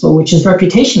principle, which is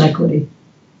reputation equity.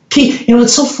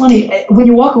 It's so funny. When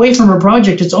you walk away from a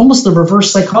project, it's almost the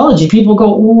reverse psychology. People go,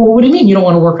 well, what do you mean you don't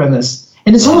want to work on this?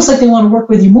 And it's almost like they want to work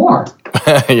with you more.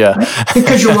 Yeah. Right?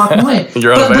 Because you're walking away.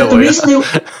 You're unavailable.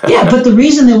 But the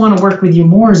reason they want to work with you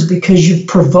more is because you've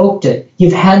provoked it.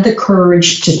 You've had the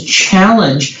courage to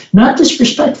challenge, not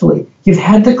disrespectfully, you've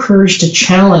had the courage to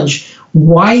challenge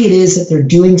why it is that they're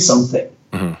doing something,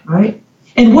 right?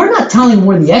 And we're not telling them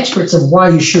we're the experts of why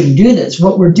you shouldn't do this.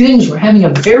 What we're doing is we're having a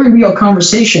very real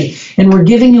conversation, and we're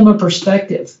giving them a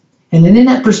perspective. And then in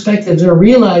that perspective, they're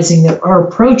realizing that our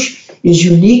approach is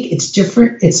unique, it's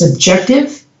different, it's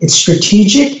objective, it's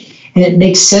strategic, and it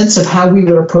makes sense of how we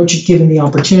would approach it given the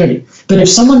opportunity. But if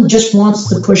someone just wants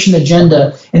to push an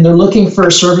agenda and they're looking for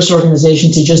a service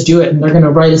organization to just do it and they're going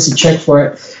to write us a check for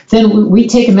it, then we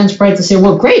take immense pride to say,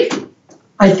 well, great.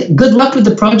 Good luck with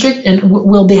the project, and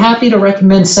we'll be happy to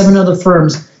recommend 7 other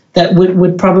firms that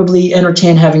would probably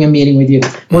entertain having a meeting with you.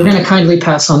 We're going to kindly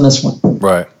pass on this one.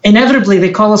 Right. Inevitably,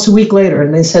 they call us a week later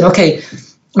and they said, okay,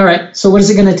 all right, so what is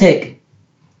it going to take?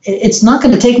 It's not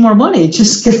going to take more money. It's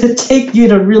just going to take you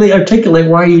to really articulate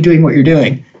why you're doing what you're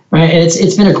doing, right? And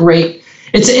it's been a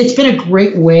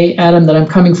great way, Adam, that I'm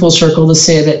coming full circle to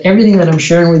say that everything that I'm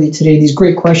sharing with you today, these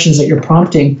great questions that you're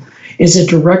prompting, is a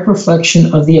direct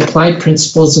reflection of the applied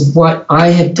principles of what I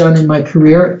have done in my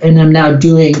career and I'm now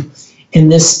doing in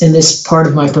this part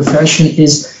of my profession,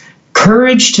 is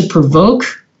courage to provoke,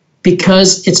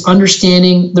 because it's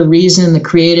understanding the reason the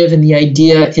creative and the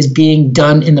idea is being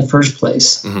done in the first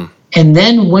place. Mm-hmm. And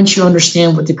then once you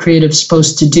understand what the creative is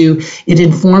supposed to do, it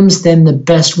informs then the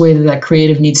best way that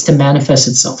creative needs to manifest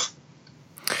itself.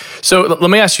 So let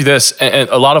me ask you this, and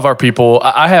a lot of our people,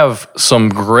 I have some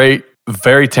great,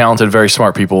 very talented, very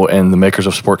smart people in the Makers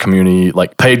of Sport community,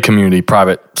 like paid community,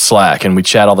 private Slack, and we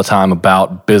chat all the time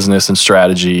about business and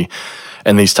strategy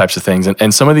and these types of things.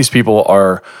 And some of these people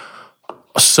are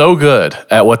so good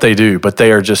at what they do, but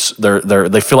they are just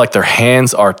they feel like their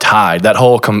hands are tied. That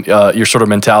whole your sort of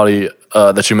mentality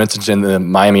that you mentioned in the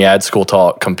Miami Ad School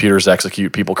talk, computers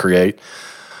execute, people create.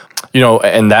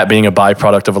 And that being a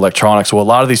byproduct of electronics. Well, a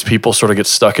lot of these people sort of get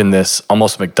stuck in this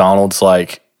almost McDonald's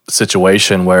like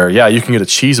situation where, yeah, you can get a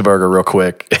cheeseburger real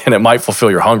quick and it might fulfill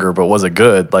your hunger, but was it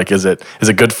good? Like, is it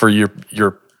good for your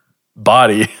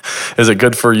body? Is it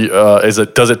good for you?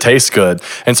 Does it taste good?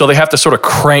 And so they have to sort of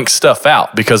crank stuff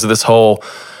out because of this whole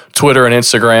Twitter and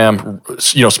Instagram.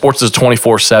 Sports is a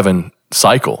 24/7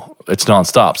 cycle. It's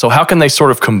nonstop. So how can they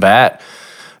sort of combat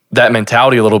that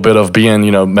mentality a little bit of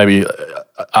being, maybe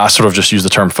I sort of just use the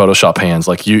term Photoshop hands.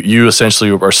 Like you essentially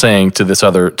are saying to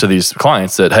these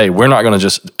clients that, hey, we're not going to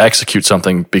just execute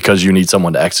something because you need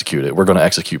someone to execute it. We're going to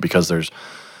execute because it's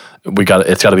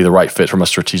got to be the right fit from a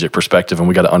strategic perspective, and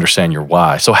we got to understand your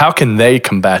why. So how can they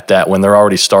combat that when they're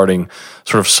already starting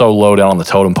sort of so low down on the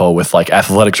totem pole with like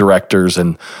athletic directors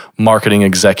and marketing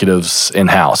executives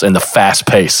in-house and the fast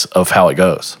pace of how it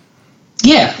goes?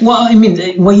 Yeah, well, I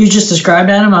mean, what you just described,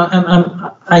 Adam,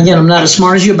 I'm not as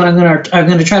smart as you, but I'm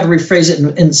going to try to rephrase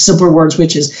it in simpler words,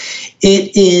 which is,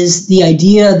 it is the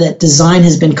idea that design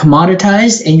has been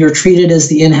commoditized and you're treated as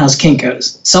the in-house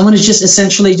Kinkos. Someone is just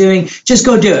essentially doing, just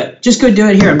go do it. Just go do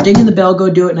it here. I'm dinging the bell,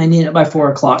 go do it, and I need it by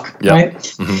 4:00, yep. Right?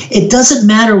 Mm-hmm. It doesn't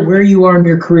matter where you are in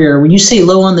your career. When you say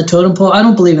low on the totem pole, I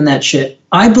don't believe in that shit.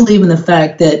 I believe in the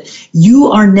fact that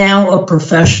you are now a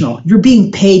professional. You're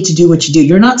being paid to do what you do.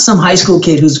 You're not some high school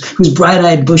kid who's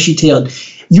bright-eyed, bushy-tailed.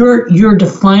 You're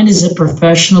defined as a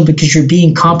professional because you're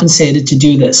being compensated to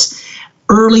do this.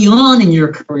 Early on in your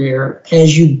career,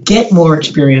 as you get more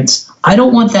experience, I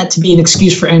don't want that to be an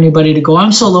excuse for anybody to go,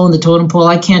 I'm so low in the totem pole,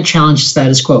 I can't challenge the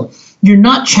status quo. You're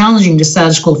not challenging the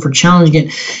status quo for challenging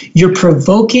it. You're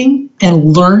provoking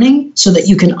and learning so that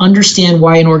you can understand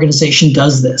why an organization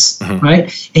does this, mm-hmm.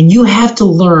 right? And you have to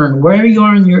learn where you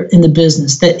are in the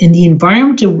business, that in the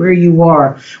environment of where you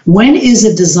are, when is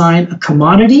a design a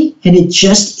commodity and it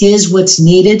just is what's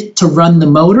needed to run the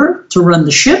motor, to run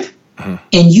the ship, mm-hmm.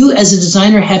 and you as a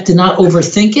designer have to not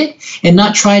overthink it and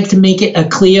not try to make it a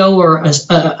Clio or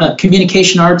a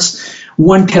communication arts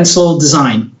one pencil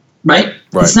design, right?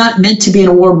 Right. It's not meant to be an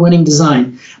award-winning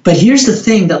design. But here's the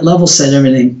thing that level set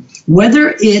everything.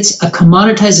 Whether it's a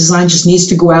commoditized design just needs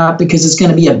to go out because it's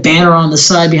going to be a banner on the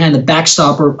side behind the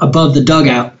backstop or above the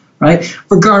dugout, right?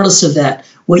 Regardless of that,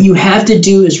 what you have to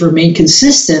do is remain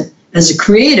consistent as a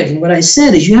creative. And what I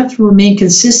said is you have to remain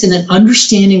consistent in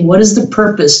understanding what is the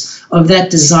purpose of that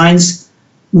design's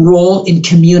role in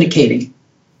communicating.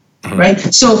 Right.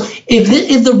 So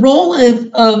if the role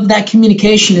of that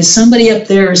communication is somebody up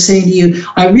there saying to you,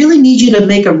 I really need you to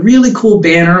make a really cool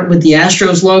banner with the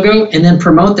Astros logo and then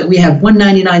promote that we have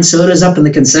 $1.99 sodas up in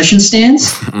the concession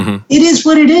stands. Mm-hmm. It is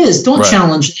what it is. Don't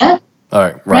challenge that.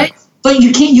 All right. But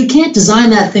you can't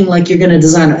design that thing like you're going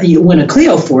to you win a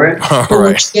Clio for it. But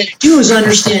what you got to do is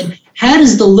understand, how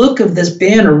does the look of this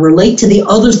banner relate to the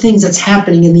other things that's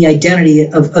happening in the identity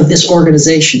of this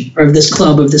organization or of this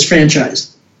club, of this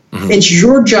franchise? Mm-hmm. It's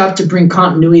your job to bring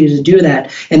continuity to do that.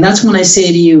 And that's when I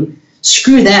say to you,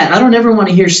 Screw that. I don't ever want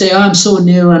to hear say, oh, I'm so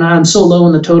new and I'm so low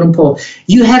on the totem pole.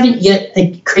 You haven't yet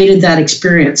created that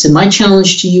experience. And my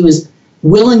challenge to you is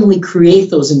willingly create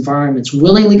those environments,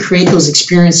 willingly create those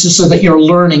experiences so that you're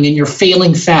learning and you're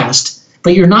failing fast.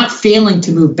 But you're not failing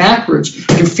to move backwards.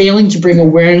 You're failing to bring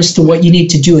awareness to what you need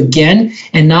to do again,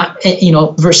 and not,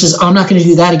 versus I'm not going to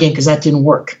do that again because that didn't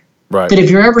work. Right. But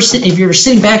if you're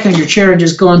sitting back on your chair and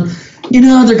just going,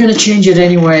 they're going to change it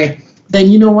anyway, then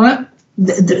you know what?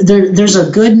 There's a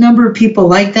good number of people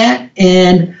like that,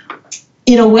 and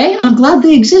in a way, I'm glad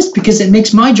they exist because it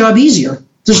makes my job easier.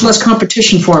 There's less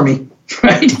competition for me,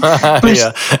 right?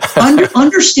 But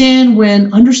understand when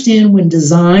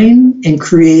design and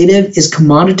creative is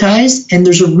commoditized, and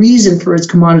there's a reason for its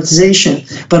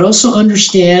commoditization. But also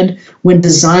understand when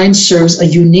design serves a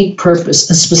unique purpose,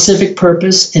 a specific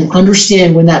purpose, and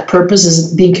understand when that purpose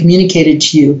is being communicated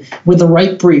to you with the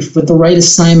right brief, with the right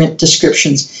assignment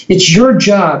descriptions. It's your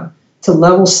job to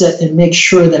level set and make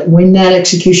sure that when that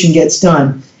execution gets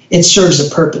done, it serves a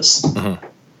purpose. Mm-hmm.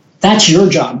 That's your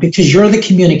job because you're the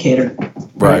communicator.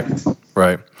 Right.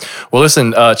 Well,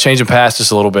 listen, changing paths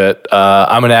just a little bit.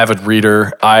 I'm an avid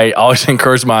reader. I always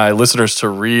encourage my listeners to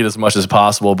read as much as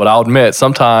possible, but I'll admit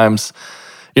sometimes,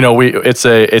 we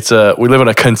live in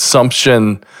a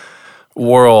consumption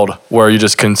world where you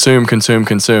just consume.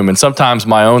 And sometimes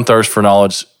my own thirst for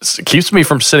knowledge keeps me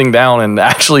from sitting down and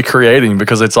actually creating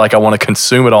because it's like I want to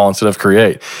consume it all instead of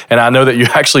create. And I know that you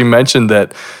actually mentioned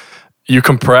that you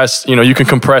can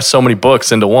compress so many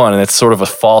books into one, and it's sort of a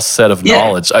false set of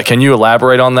knowledge. Can you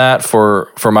elaborate on that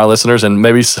for my listeners, and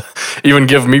maybe even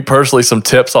give me personally some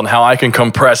tips on how I can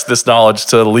compress this knowledge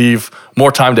to leave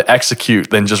more time to execute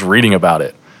than just reading about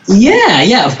it?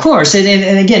 Yeah, of course. And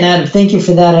again, Adam, thank you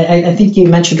for that. I think you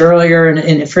mentioned earlier,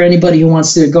 and for anybody who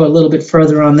wants to go a little bit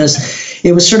further on this,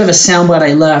 it was sort of a soundbite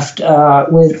I left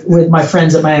with my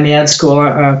friends at Miami Ad School.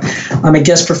 I'm a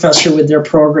guest professor with their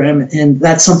program, and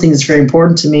that's something that's very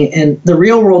important to me. And the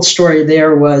real world story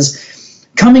there was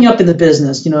coming up in the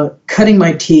business, cutting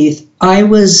my teeth. I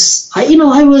didn't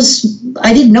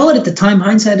know it at the time.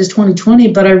 Hindsight is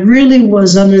 20/20, but I really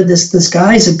was under this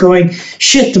guise of going,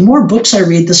 shit, the more books I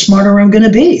read, the smarter I'm going to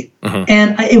be. Mm-hmm.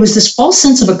 And it was this false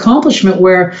sense of accomplishment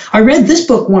where I read this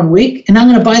book one week and I'm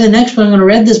going to buy the next one. I'm going to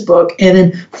read this book. And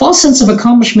then false sense of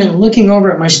accomplishment, looking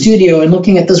over at my studio and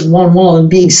looking at this one wall and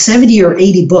being 70 or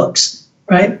 80 books,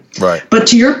 right? Right. But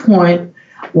to your point,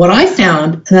 what I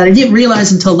found that I didn't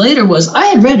realize until later was I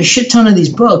had read a shit ton of these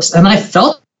books and I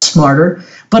felt smarter,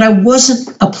 but I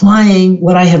wasn't applying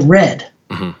what I had read.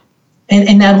 Mm-hmm.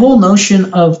 And that whole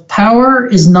notion of power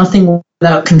is nothing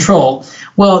without control.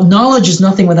 Well, knowledge is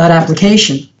nothing without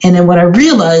application. And then what I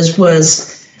realized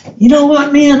was, you know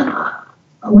what, man,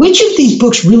 which of these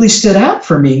books really stood out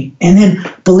for me? And then,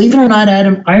 believe it or not,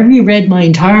 Adam, I reread my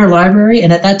entire library.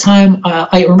 And at that time,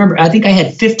 I remember, I think I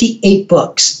had 58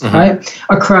 books, mm-hmm. right,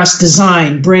 across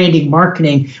design, branding,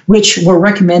 marketing, which were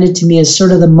recommended to me as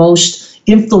sort of the most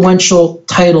influential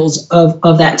titles of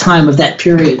that time, of that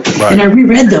period. Right. And I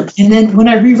reread them. And then when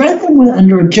I reread them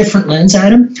under a different lens,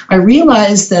 Adam, I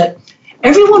realized that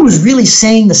everyone was really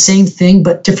saying the same thing,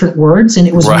 but different words. And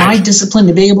it was my discipline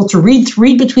to be able to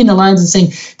read between the lines and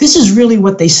saying, this is really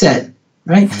what they said.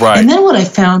 Right. And then what I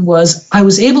found was I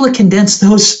was able to condense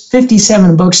those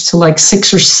 57 books to like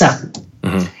 6 or 7.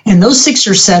 Mm-hmm. And those 6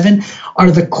 or 7 are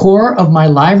the core of my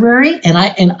library, and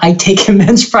I take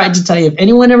immense pride to tell you, if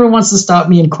anyone ever wants to stop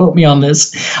me and quote me on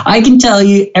this, I can tell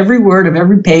you every word of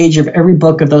every page of every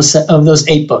book of those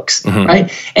 8 books, mm-hmm.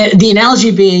 right? And the analogy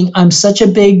being, I'm such a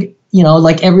big,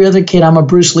 like every other kid, I'm a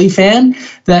Bruce Lee fan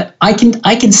that I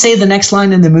can say the next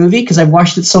line in the movie because I've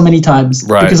watched it so many times,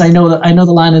 right? Because I know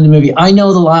the line in the movie, I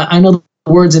know the line, I know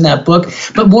the words in that book,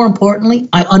 but more importantly,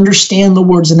 I understand the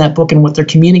words in that book and what they're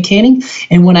communicating.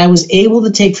 And when I was able to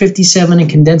take 57 and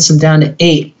condense them down to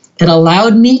 8, it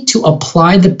allowed me to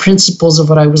apply the principles of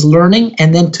what I was learning.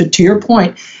 And then to your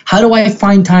point, how do I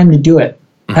find time to do it?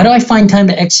 How do I find time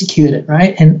to execute it,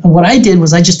 right? And what I did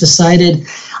was I just decided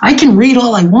I can read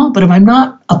all I want, but if I'm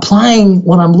not applying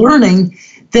what I'm learning,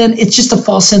 then it's just a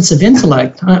false sense of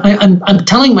intellect. I'm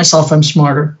telling myself I'm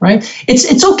smarter, right?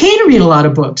 It's okay to read a lot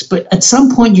of books, but at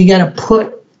some point you got to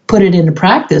put it into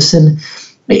practice. And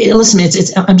listen,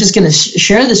 I'm just going to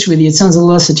share this with you. It sounds a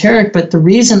little esoteric, but the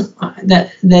reason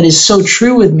that is so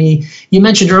true with me, you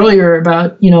mentioned earlier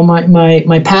about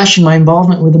my passion, my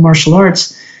involvement with the martial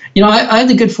arts. I had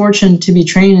the good fortune to be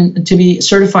trained to be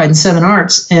certified in 7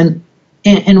 arts, and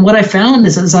what I found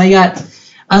is as I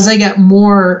got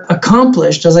more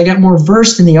accomplished, as I got more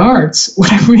versed in the arts, what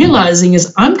I'm realizing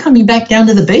is I'm coming back down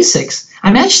to the basics.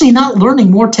 I'm actually not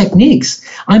learning more techniques.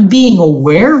 I'm being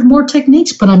aware of more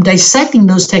techniques, but I'm dissecting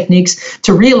those techniques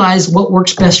to realize what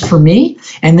works best for me.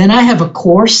 And then I have a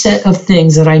core set of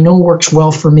things that I know works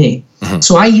well for me.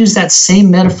 So I use that same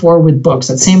metaphor with books,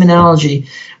 that same analogy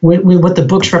with what the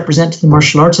books represent to the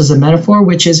martial arts as a metaphor,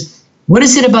 which is, what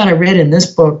is it about I read in this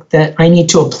book that I need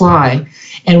to apply?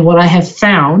 And what I have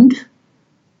found,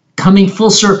 coming full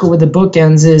circle with the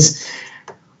bookends, is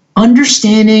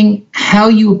understanding how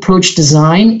you approach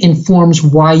design informs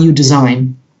why you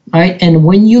design, right? And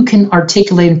when you can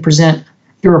articulate and present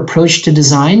your approach to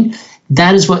design,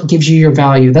 that is what gives you your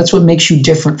value. That's what makes you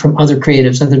different from other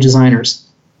creatives, other designers.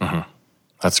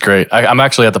 That's great. I'm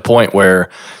actually at the point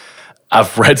where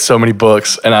I've read so many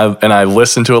books and I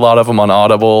listen to a lot of them on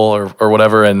Audible or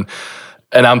whatever, and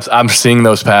I'm seeing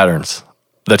those patterns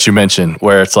that you mentioned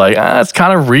where it's like it's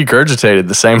kind of regurgitated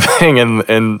the same thing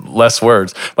in less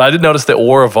words. But I did notice that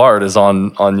War of Art is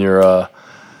on your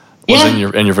in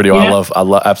your video. Yeah.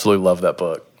 I absolutely love that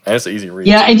book, and it's an easy read.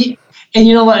 Yeah, and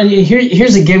you know what?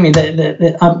 Here's a gimme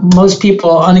that most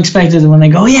people unexpected when they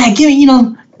go, yeah,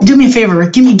 do me a favor,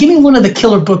 give me one of the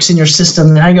killer books in your system.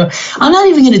 And I go, I'm not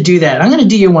even going to do that. I'm going to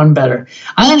do you one better.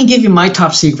 I'm going to give you my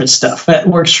top secret stuff that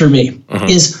works for me.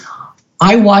 Is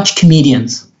I watch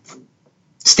comedians,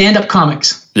 stand-up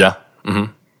comics. Yeah.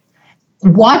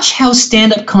 Watch how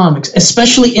stand-up comics,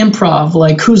 especially improv,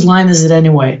 like Whose Line Is It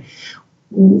Anyway?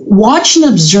 Watch and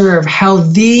observe how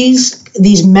these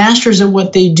masters of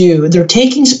what they do, they're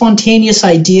taking spontaneous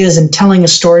ideas and telling a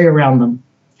story around them,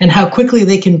 and how quickly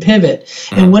they can pivot.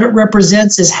 And what it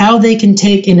represents is how they can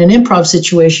take, in an improv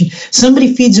situation,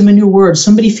 somebody feeds them a new word,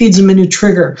 somebody feeds them a new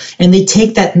trigger, and they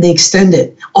take that and they extend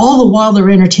it, all the while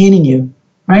they're entertaining you,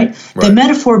 right? The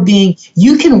metaphor being,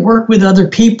 you can work with other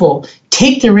people,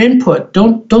 take their input,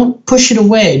 don't push it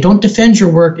away, don't defend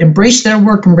your work, embrace their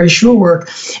work, embrace your work.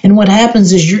 And what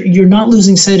happens is you're not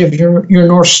losing sight of your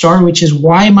North Star, which is,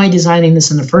 why am I designing this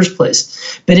in the first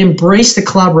place? But embrace the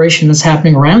collaboration that's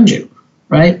happening around you.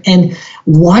 Right? And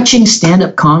watching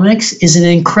stand-up comics is an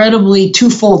incredibly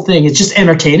twofold thing. It's just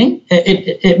entertaining.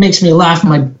 It makes me laugh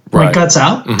my guts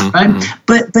out, right?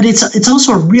 But it's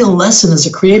also a real lesson as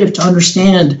a creative to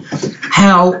understand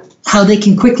how they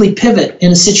can quickly pivot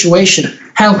in a situation.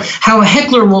 How a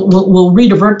heckler will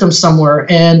redivert them somewhere.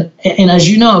 And as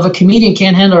you know, if a comedian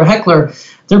can't handle a heckler,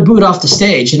 they're booed off the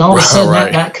stage, and all of a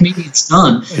sudden that comedian's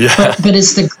done. Yeah. But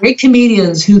it's the great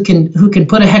comedians who can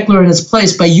put a heckler in his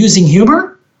place by using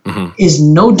humor is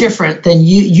no different than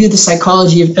you the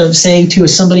psychology of saying to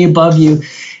somebody above you,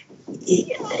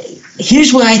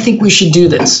 here's why I think we should do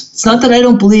this. It's not that I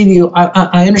don't believe you.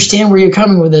 I understand where you're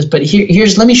coming with this, but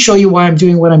let me show you why I'm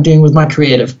doing what I'm doing with my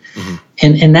creative.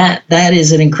 And that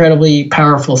is an incredibly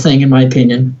powerful thing, in my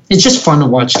opinion. It's just fun to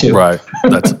watch too. Right.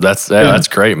 That's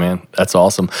great, man. That's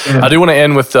awesome. Yeah. I do want to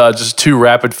end with just two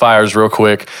rapid fires real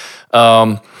quick.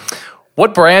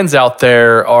 What brands out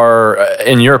there are,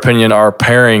 in your opinion, are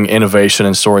pairing innovation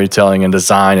and storytelling and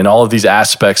design and all of these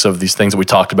aspects of these things that we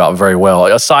talked about very well,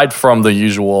 aside from the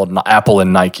usual Apple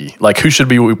and Nike? Like, who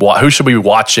should we be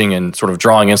watching and sort of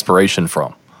drawing inspiration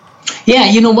from? Yeah,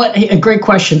 you know what? A great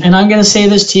question. And I'm going to say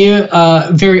this to you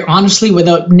very honestly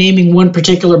without naming one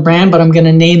particular brand, but I'm going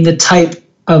to name the type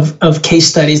of case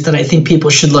studies that I think people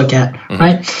should look at,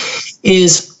 right?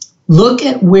 Is look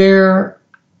at where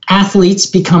athletes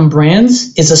become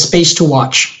brands is a space to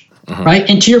watch, right?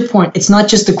 And to your point, it's not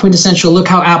just the quintessential, look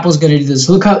how Apple's going to do this,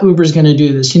 look how Uber's going to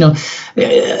do this. You know,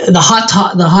 the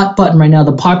hot button right now,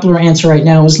 the popular answer right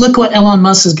now is look what Elon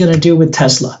Musk is going to do with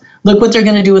Tesla. Look what they're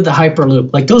going to do with the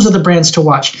Hyperloop. Like, those are the brands to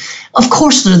watch. Of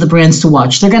course, they're the brands to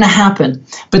watch. They're going to happen.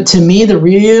 But to me, the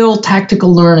real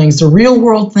tactical learnings, the real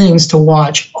world things to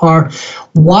watch are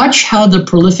watch how the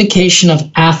proliferation of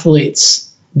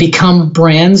athletes become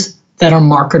brands that are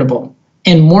marketable.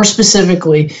 And more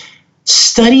specifically,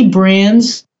 study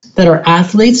brands that are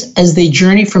athletes as they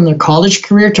journey from their college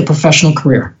career to professional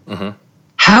career.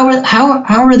 How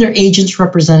are their agents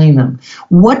representing them?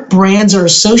 What brands are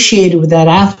associated with that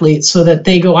athlete so that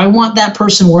they go, I want that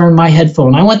person wearing my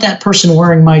headphone. I want that person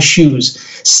wearing my shoes.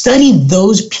 Study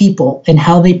those people and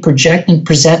how they project and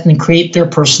present and create their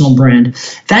personal brand.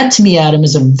 That, to me, Adam,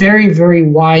 is a very, very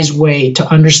wise way to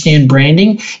understand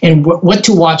branding and what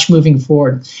to watch moving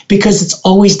forward, because it's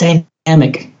always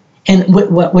dynamic. And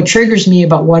what triggers me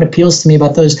about what appeals to me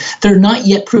about those, they're not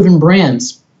yet proven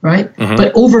brands, right?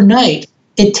 But overnight,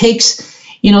 it takes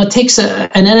an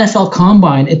NFL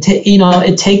combine. It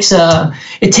takes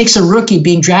a rookie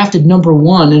being drafted number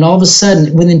 1, and all of a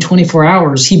sudden, within 24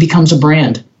 hours, he becomes a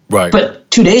brand. Right. But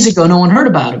 2 days ago, no one heard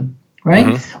about him. right?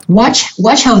 Mm-hmm.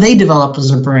 Watch how they develop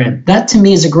as a brand. That to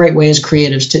me is a great way as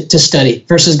creatives to study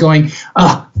versus going,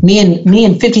 me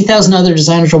and 50,000 other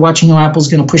designers are watching how Apple's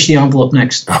going to push the envelope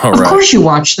next. Of course you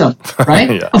watch them,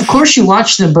 right? Yeah. Of course you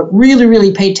watch them, but really,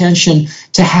 really pay attention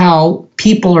to how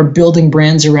people are building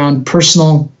brands around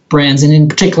personal brands and in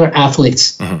particular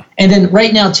athletes. Mm-hmm. And then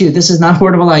right now too, this is not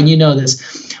word of a lie, you know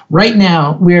this. Right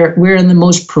now, we're in the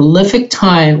most prolific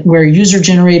time where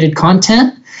user-generated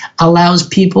content allows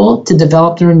people to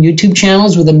develop their own YouTube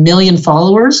channels with 1 million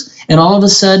followers, and all of a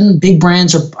sudden, big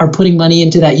brands are putting money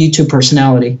into that YouTube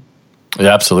personality.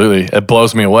 Yeah, absolutely. It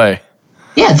blows me away.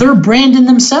 Yeah, they're a brand in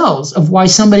themselves of why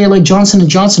somebody like Johnson &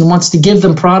 Johnson wants to give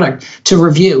them product to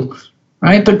review,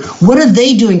 right? But what are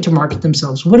they doing to market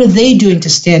themselves? What are they doing to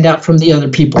stand out from the other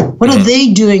people? What are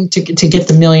they doing to get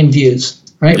the 1 million views?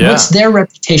 Right? Yeah. What's their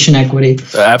reputation equity?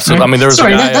 Absolutely. Right? I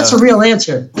mean, that's a real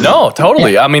answer. No,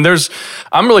 totally. Yeah. I mean,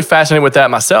 I'm really fascinated with that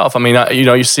myself. I mean,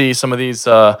 you see some of these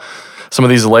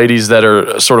ladies that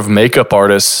are sort of makeup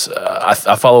artists.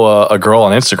 I follow a girl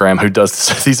on Instagram who does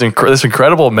this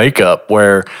incredible makeup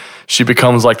where she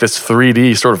becomes like this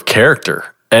 3D sort of character.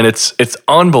 And it's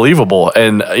unbelievable,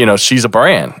 and she's a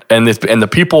brand, and the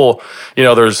people,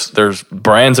 there's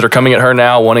brands that are coming at her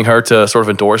now, wanting her to sort of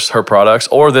endorse her products,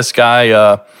 or this guy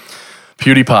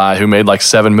PewDiePie who made like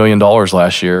 $7 million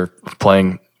last year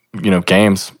playing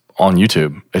games on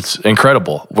YouTube. It's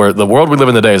incredible. Where the world we live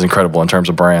in today is incredible in terms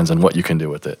of brands and what you can do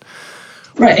with it.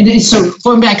 Right, and so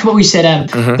going back to what we said, Adam,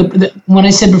 mm-hmm. When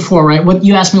I said before, right, what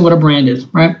you asked me what a brand is,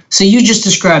 right? So you just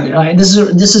described it. Right? This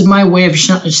is my way of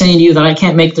saying to you that I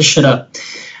can't make this shit up.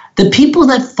 The people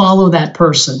that follow that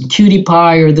person,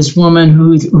 PewDiePie or this woman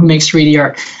who makes 3D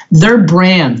art, their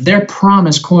brand, their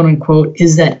promise, quote unquote,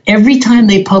 is that every time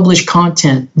they publish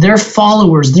content, their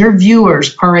followers, their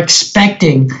viewers are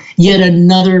expecting yet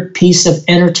another piece of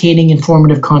entertaining,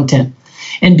 informative content,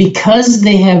 and because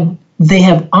they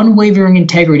have unwavering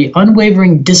integrity,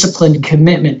 unwavering discipline and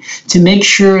commitment to make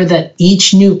sure that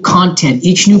each new content,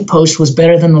 each new post was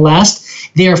better than the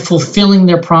last. They are fulfilling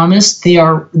their promise. They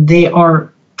are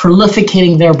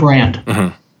prolificating their brand. Mm-hmm.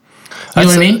 You know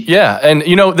what I mean? Yeah. And,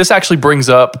 this actually brings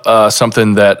up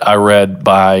something that I read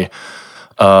by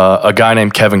a guy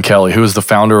named Kevin Kelly, who is the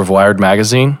founder of Wired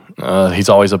Magazine. He's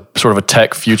always a sort of a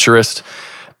tech futurist.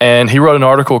 And he wrote an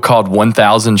article called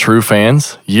 1,000 True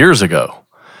Fans years ago.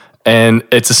 And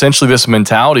it's essentially this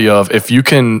mentality of if you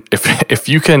can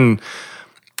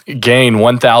gain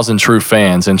 1,000 true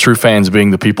fans, and true fans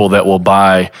being the people that will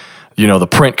buy, the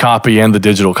print copy and the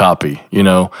digital copy,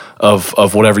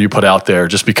 of whatever you put out there,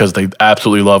 just because they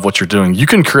absolutely love what you're doing, you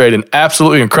can create an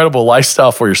absolutely incredible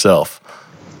lifestyle for yourself.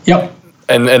 Yep.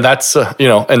 And that's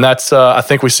I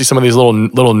think we see some of these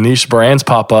little niche brands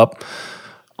pop up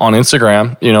on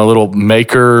Instagram, little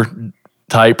maker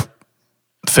type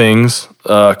things,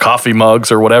 coffee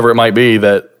mugs or whatever it might be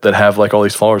that have like all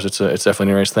these followers. It's definitely an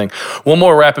interesting thing. One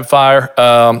more rapid fire,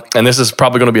 and this is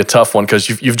probably going to be a tough one because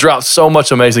you've dropped so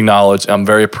much amazing knowledge. I'm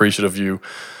very appreciative of you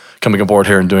coming aboard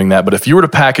here and doing that. But if you were to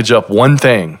package up one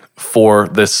thing for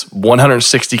this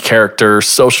 160 character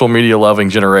social media loving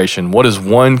generation, what is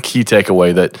one key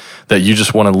takeaway that you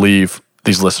just want to leave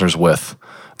these listeners with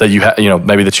that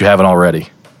maybe that you haven't already?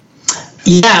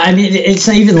 Yeah, I mean, it's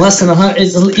not even less than 100.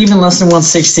 It's even less than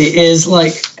 160. Is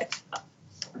like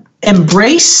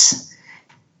embrace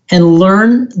and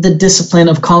learn the discipline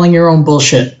of calling your own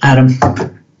bullshit, Adam.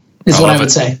 Is what I would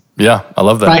say. Yeah, I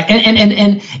love that. Right,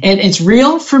 and it's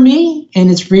real for me, and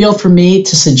it's real for me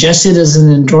to suggest it as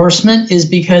an endorsement, is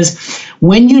because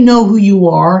when you know who you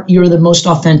are, you're the most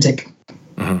authentic,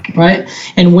 mm-hmm. right?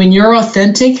 And when you're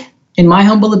authentic, in my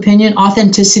humble opinion,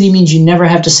 authenticity means you never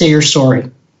have to say you're sorry.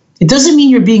 It doesn't mean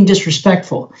you're being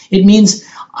disrespectful. It means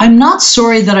I'm not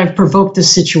sorry that I've provoked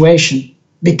this situation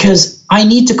because I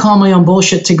need to call my own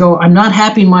bullshit to go, I'm not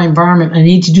happy in my environment. I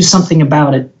need to do something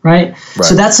about it, right?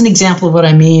 So that's an example of what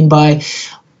I mean by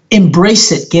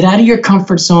embrace it. Get out of your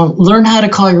comfort zone. Learn how to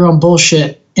call your own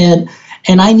bullshit. And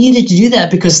I needed to do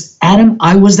that because, Adam,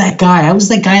 I was that guy. I was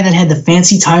that guy that had the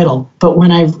fancy title. But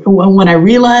when I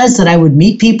realized that I would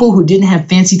meet people who didn't have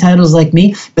fancy titles like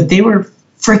me, but they were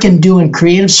freaking doing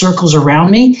creative circles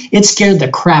around me, it scared the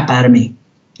crap out of me.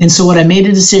 And so what I made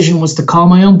a decision was to call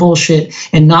my own bullshit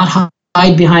and not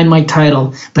hide behind my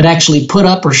title, but actually put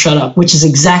up or shut up, which is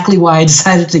exactly why I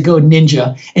decided to go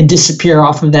ninja and disappear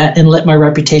off of that and let my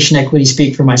reputation equity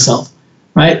speak for myself,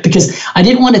 right? Because I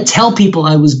didn't want to tell people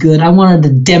I was good. I wanted to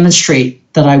demonstrate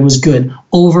that I was good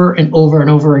over and over and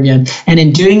over again. And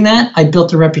in doing that, I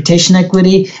built a reputation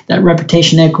equity. That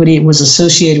reputation equity was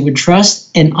associated with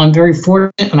trust. And I'm very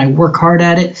fortunate, and I work hard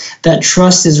at it. That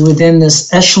trust is within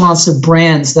this echelons of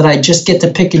brands that I just get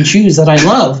to pick and choose that I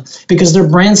love, because they're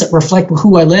brands that reflect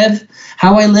who I live,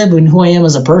 how I live, and who I am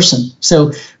as a person.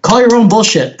 So call your own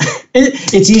bullshit.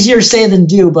 It's easier to say than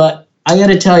do, but I got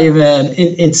to tell you, man,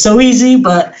 it's so easy,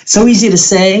 but so easy to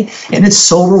say, and it's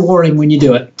so rewarding when you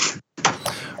do it.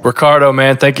 Ricardo,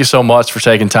 man, thank you so much for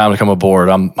taking time to come aboard.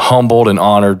 I'm humbled and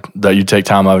honored that you take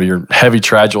time out of your heavy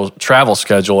travel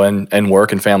schedule and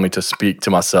work and family to speak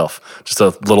to myself, just a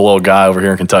little old guy over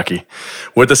here in Kentucky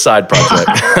with a side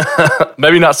project.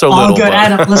 Maybe not so little. Oh, good,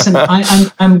 Adam. Listen,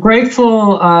 I'm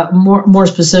grateful. More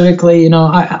specifically,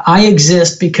 I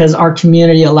exist because our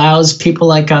community allows people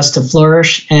like us to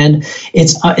flourish, and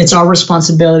it's our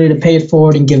responsibility to pay it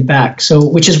forward and give back. So,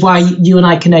 which is why you and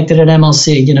I connected at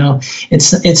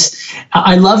MLC.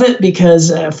 I love it because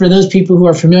for those people who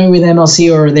are familiar with MLC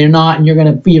or they're not, and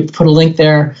you put a link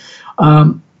there,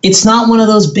 it's not one of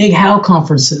those big how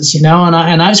conferences, and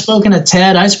I've spoken at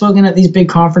TED, I've spoken at these big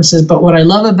conferences, but what I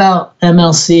love about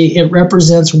MLC, it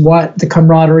represents what the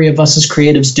camaraderie of us as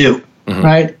creatives do,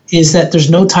 right? Is that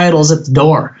there's no titles at the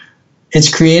door.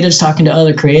 It's creatives talking to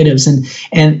other creatives,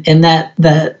 and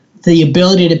that the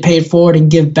ability to pay it forward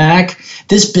and give back.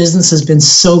 This business has been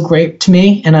so great to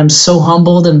me, and I'm so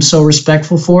humbled and so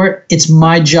respectful for it. It's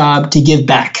my job to give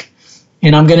back,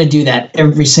 and I'm going to do that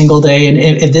every single day. And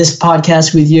if this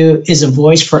podcast with you is a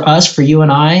voice for us, for you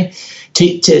and I,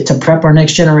 to prep our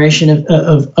next generation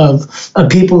of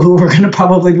people who are going to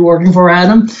probably be working for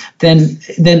Adam,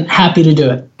 then happy to do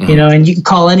it. And you can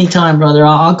call anytime, brother.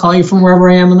 I'll call you from wherever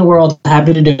I am in the world.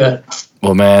 Happy to do it.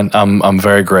 Well, man, I'm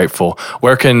very grateful.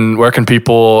 Where can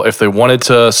people, if they wanted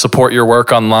to support your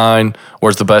work online,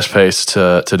 where's the best place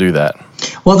to do that?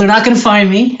 Well, they're not going to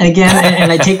find me again,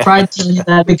 and I take pride in telling you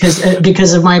that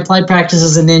because of my applied practice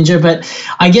as a ninja. But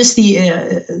I guess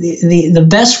the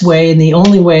best way and the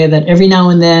only way that every now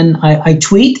and then I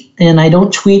tweet, and I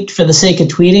don't tweet for the sake of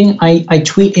tweeting. I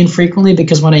tweet infrequently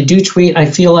because when I do tweet, I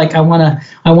feel like I want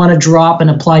to drop an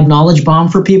applied knowledge bomb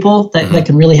for people that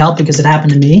can really help, because it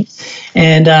happened to me.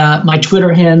 And my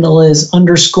Twitter handle is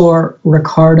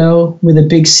 _Ricardo with a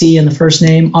big C in the first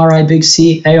name,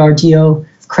 RICARDO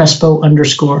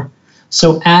Crespo_.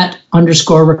 So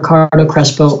 @_Ricardo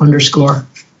Crespo_.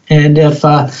 And if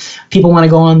people want to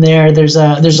go on there, there's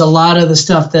a lot of the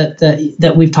stuff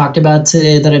that we've talked about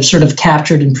today that I've sort of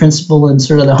captured in principle in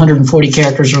sort of the 140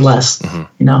 characters or less.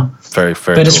 Very,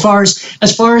 very. But cool. as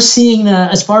far as seeing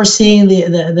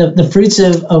the fruits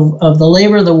of the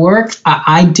labor, the work,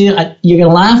 I do. You're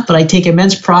gonna laugh, but I take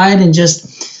immense pride in just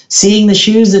seeing the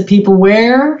shoes that people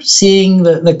wear, seeing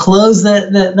the clothes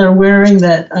that they're wearing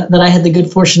that I had the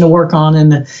good fortune to work on,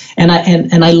 and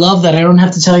I love that. I don't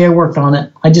have to tell you I worked on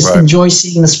it. I just enjoy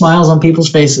seeing the smiles on people's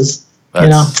faces.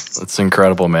 That's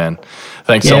incredible, man.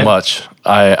 Thanks so much.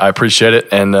 I appreciate it,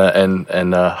 and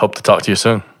hope to talk to you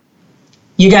soon.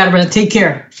 You got it, brother. Take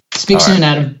care. Speak soon,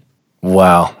 Adam.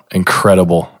 Wow,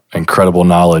 incredible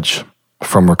knowledge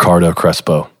from Ricardo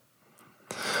Crespo.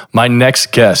 My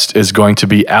next guest is going to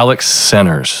be Alex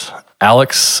Centers.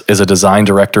 Alex is a design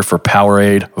director for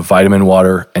Powerade, Vitamin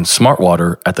Water, and Smart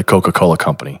Water at the Coca-Cola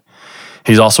Company.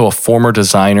 He's also a former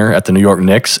designer at the New York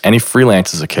Knicks, and he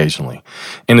freelances occasionally.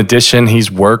 In addition, he's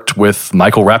worked with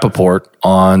Michael Rappaport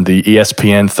on the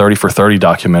ESPN 30 for 30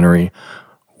 documentary,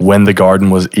 When the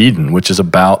Garden Was Eden, which is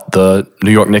about the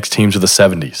New York Knicks teams of the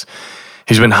 70s.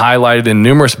 He's been highlighted in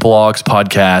numerous blogs,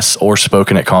 podcasts, or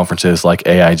spoken at conferences like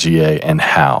AIGA and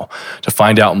HOW. To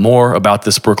find out more about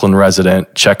this Brooklyn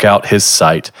resident, check out his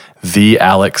site,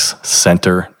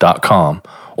 thealexcenter.com,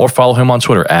 or follow him on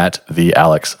Twitter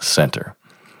 @thealexcenter.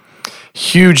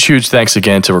 Huge thanks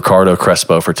again to Ricardo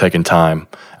Crespo for taking time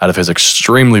out of his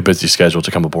extremely busy schedule to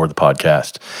come aboard the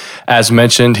podcast. As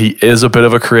mentioned, he is a bit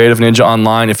of a creative ninja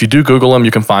online. If you do Google him,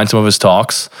 you can find some of his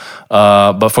talks.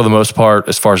 But for the most part,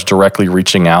 as far as directly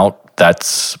reaching out,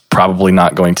 that's probably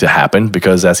not going to happen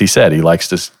because, as he said, he likes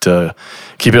to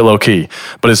keep it low key.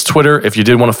 But his Twitter, if you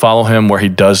did want to follow him, where he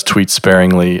does tweet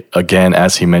sparingly, again,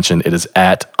 as he mentioned, it is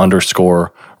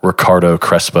 @_Ricardo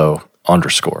Crespo_.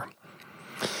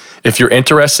 If you're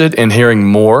interested in hearing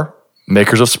more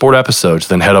Makers of Sport episodes,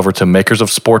 then head over to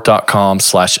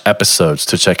makersofsport.com/episodes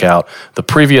to check out the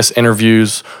previous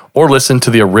interviews or listen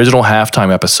to the original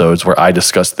halftime episodes where I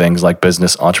discuss things like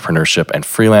business, entrepreneurship, and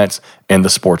freelance in the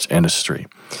sports industry.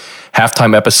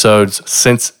 Halftime episodes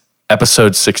since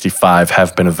episode 65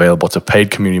 have been available to paid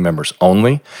community members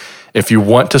only. If you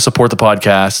want to support the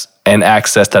podcast and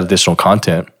access that additional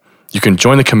content, You can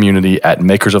join the community at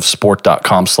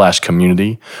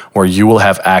makersofsport.com/community, where you will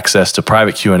have access to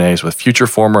private Q&As with future,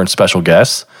 former, and special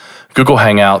guests, Google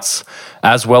Hangouts,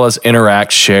 as well as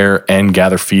interact, share, and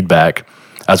gather feedback,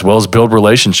 as well as build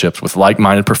relationships with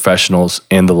like-minded professionals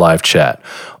in the live chat.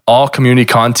 All community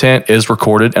content is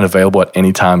recorded and available at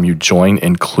any time you join,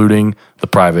 including the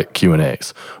private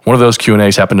Q&As. One of those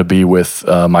Q&As happened to be with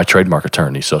my trademark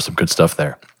attorney, so some good stuff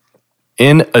there.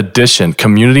 In addition,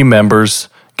 community members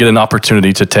get an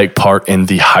opportunity to take part in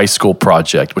the High School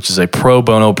Project, which is a pro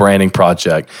bono branding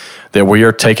project that we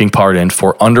are taking part in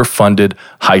for underfunded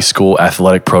high school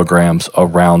athletic programs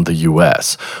around the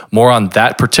U.S. More on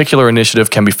that particular initiative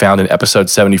can be found in episode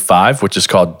 75, which is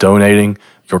called Donating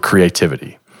Your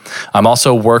Creativity. I'm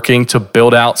also working to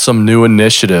build out some new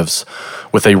initiatives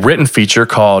with a written feature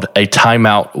called A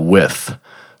Timeout With.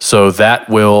 So that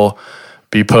will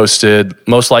be posted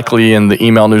most likely in the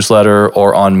email newsletter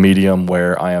or on Medium,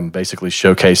 where I am basically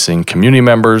showcasing community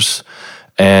members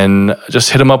and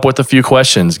just hit them up with a few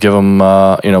questions. Give them,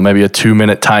 maybe a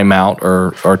 2-minute timeout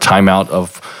or timeout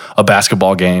of a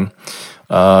basketball game,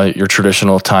 your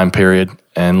traditional time period,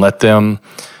 and let them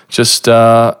just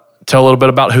tell a little bit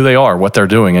about who they are, what they're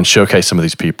doing, and showcase some of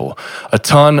these people. A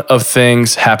ton of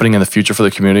things happening in the future for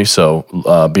the community, so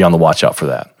be on the watch out for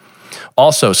that.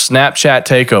 Also, Snapchat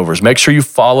takeovers. Make sure you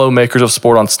follow Makers of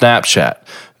Sport on Snapchat.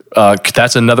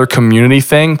 That's another community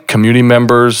thing. Community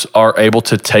members are able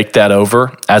to take that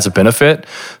over as a benefit.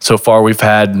 So far, we've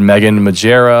had Megan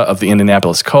Majera of the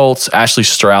Indianapolis Colts, Ashley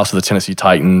Strauss of the Tennessee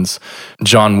Titans,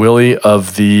 John Willie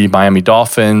of the Miami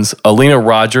Dolphins, Alina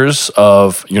Rogers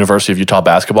of University of Utah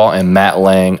Basketball, and Matt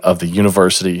Lang of the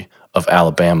University of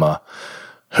Alabama,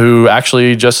 who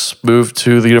actually just moved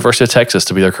to the University of Texas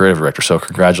to be their creative director. So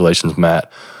congratulations,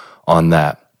 Matt, on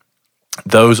that.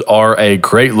 Those are a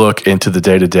great look into the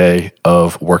day-to-day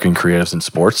of working creatives in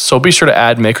sports. So be sure to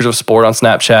add Makers of Sport on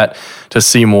Snapchat to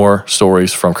see more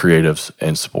stories from creatives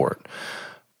in sport.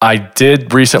 I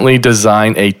did recently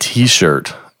design a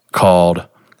t-shirt called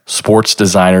Sports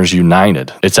Designers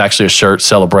United. It's actually a shirt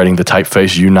celebrating the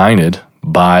typeface United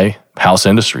by House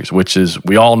Industries, which is,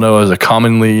 we all know, as a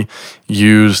commonly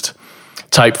used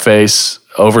typeface,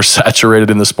 oversaturated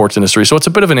in the sports industry. So it's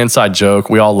a bit of an inside joke.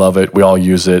 We all love it. We all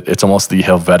use it. It's almost the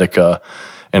Helvetica,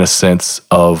 in a sense,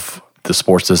 of the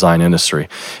sports design industry.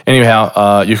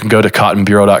 Anyhow, you can go to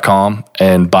cottonbureau.com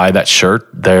and buy that shirt.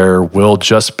 There will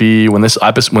just be, when this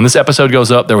episode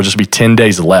goes up, there will just be 10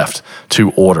 days left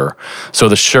to order. So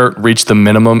the shirt reached the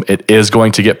minimum. It is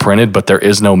going to get printed, but there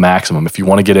is no maximum. If you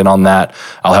want to get in on that,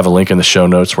 I'll have a link in the show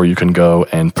notes where you can go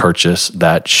and purchase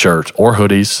that shirt or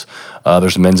hoodies.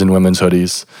 There's men's and women's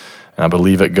hoodies, and I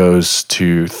believe it goes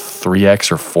to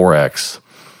 3X or 4X.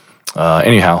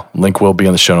 Anyhow, link will be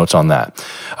in the show notes on that.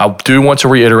 I do want to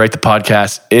reiterate the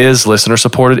podcast is listener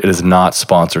supported. It is not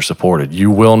sponsor supported. You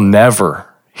will never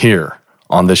hear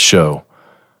on this show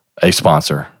a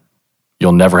sponsor.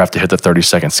 You'll never have to hit the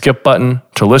 30-second skip button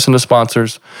to listen to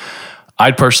sponsors.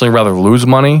 I'd personally rather lose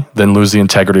money than lose the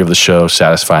integrity of the show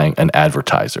satisfying an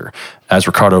advertiser. As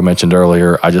Ricardo mentioned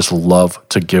earlier, I just love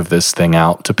to give this thing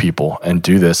out to people and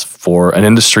do this for an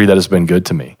industry that has been good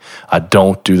to me. I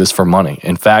don't do this for money.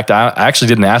 In fact, I actually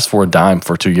didn't ask for a dime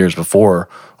for 2 years before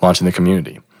launching the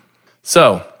community.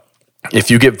 So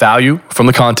if you get value from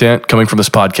the content coming from this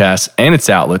podcast and its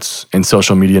outlets in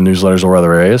social media, newsletters, or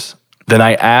other areas, then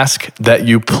I ask that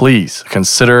you please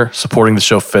consider supporting the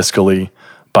show fiscally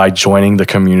by joining the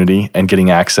community and getting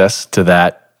access to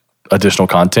that additional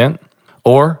content.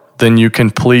 Or then you can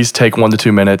please take 1 to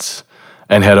 2 minutes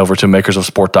and head over to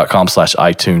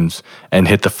makersofsport.com/iTunes and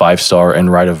hit the 5-star and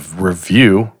write a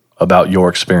review about your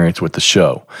experience with the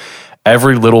show.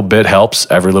 Every little bit helps.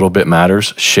 Every little bit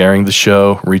matters. Sharing the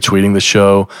show, retweeting the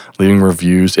show, leaving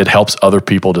reviews, it helps other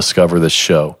people discover this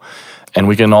show. And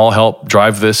we can all help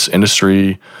drive this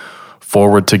industry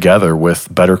forward together with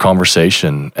better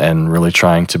conversation and really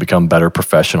trying to become better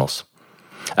professionals.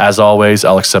 As always,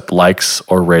 I'll accept likes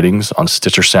or ratings on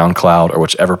Stitcher, SoundCloud, or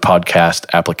whichever podcast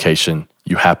application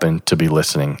you happen to be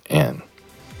listening in.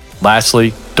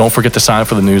 Lastly, don't forget to sign up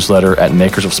for the newsletter at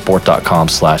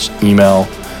makersofsport.com/email.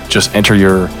 Just enter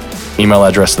your email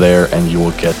address there and you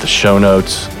will get the show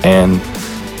notes and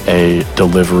a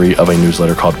delivery of a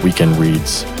newsletter called Weekend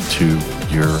Reads to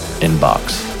your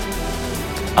inbox.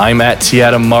 I'm at T.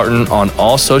 Adam Martin on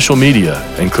all social media,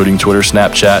 including Twitter,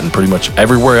 Snapchat, and pretty much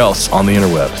everywhere else on the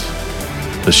interwebs.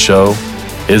 The show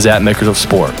is at Makers of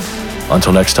Sport.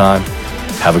 Until next time,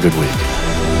 have a good week.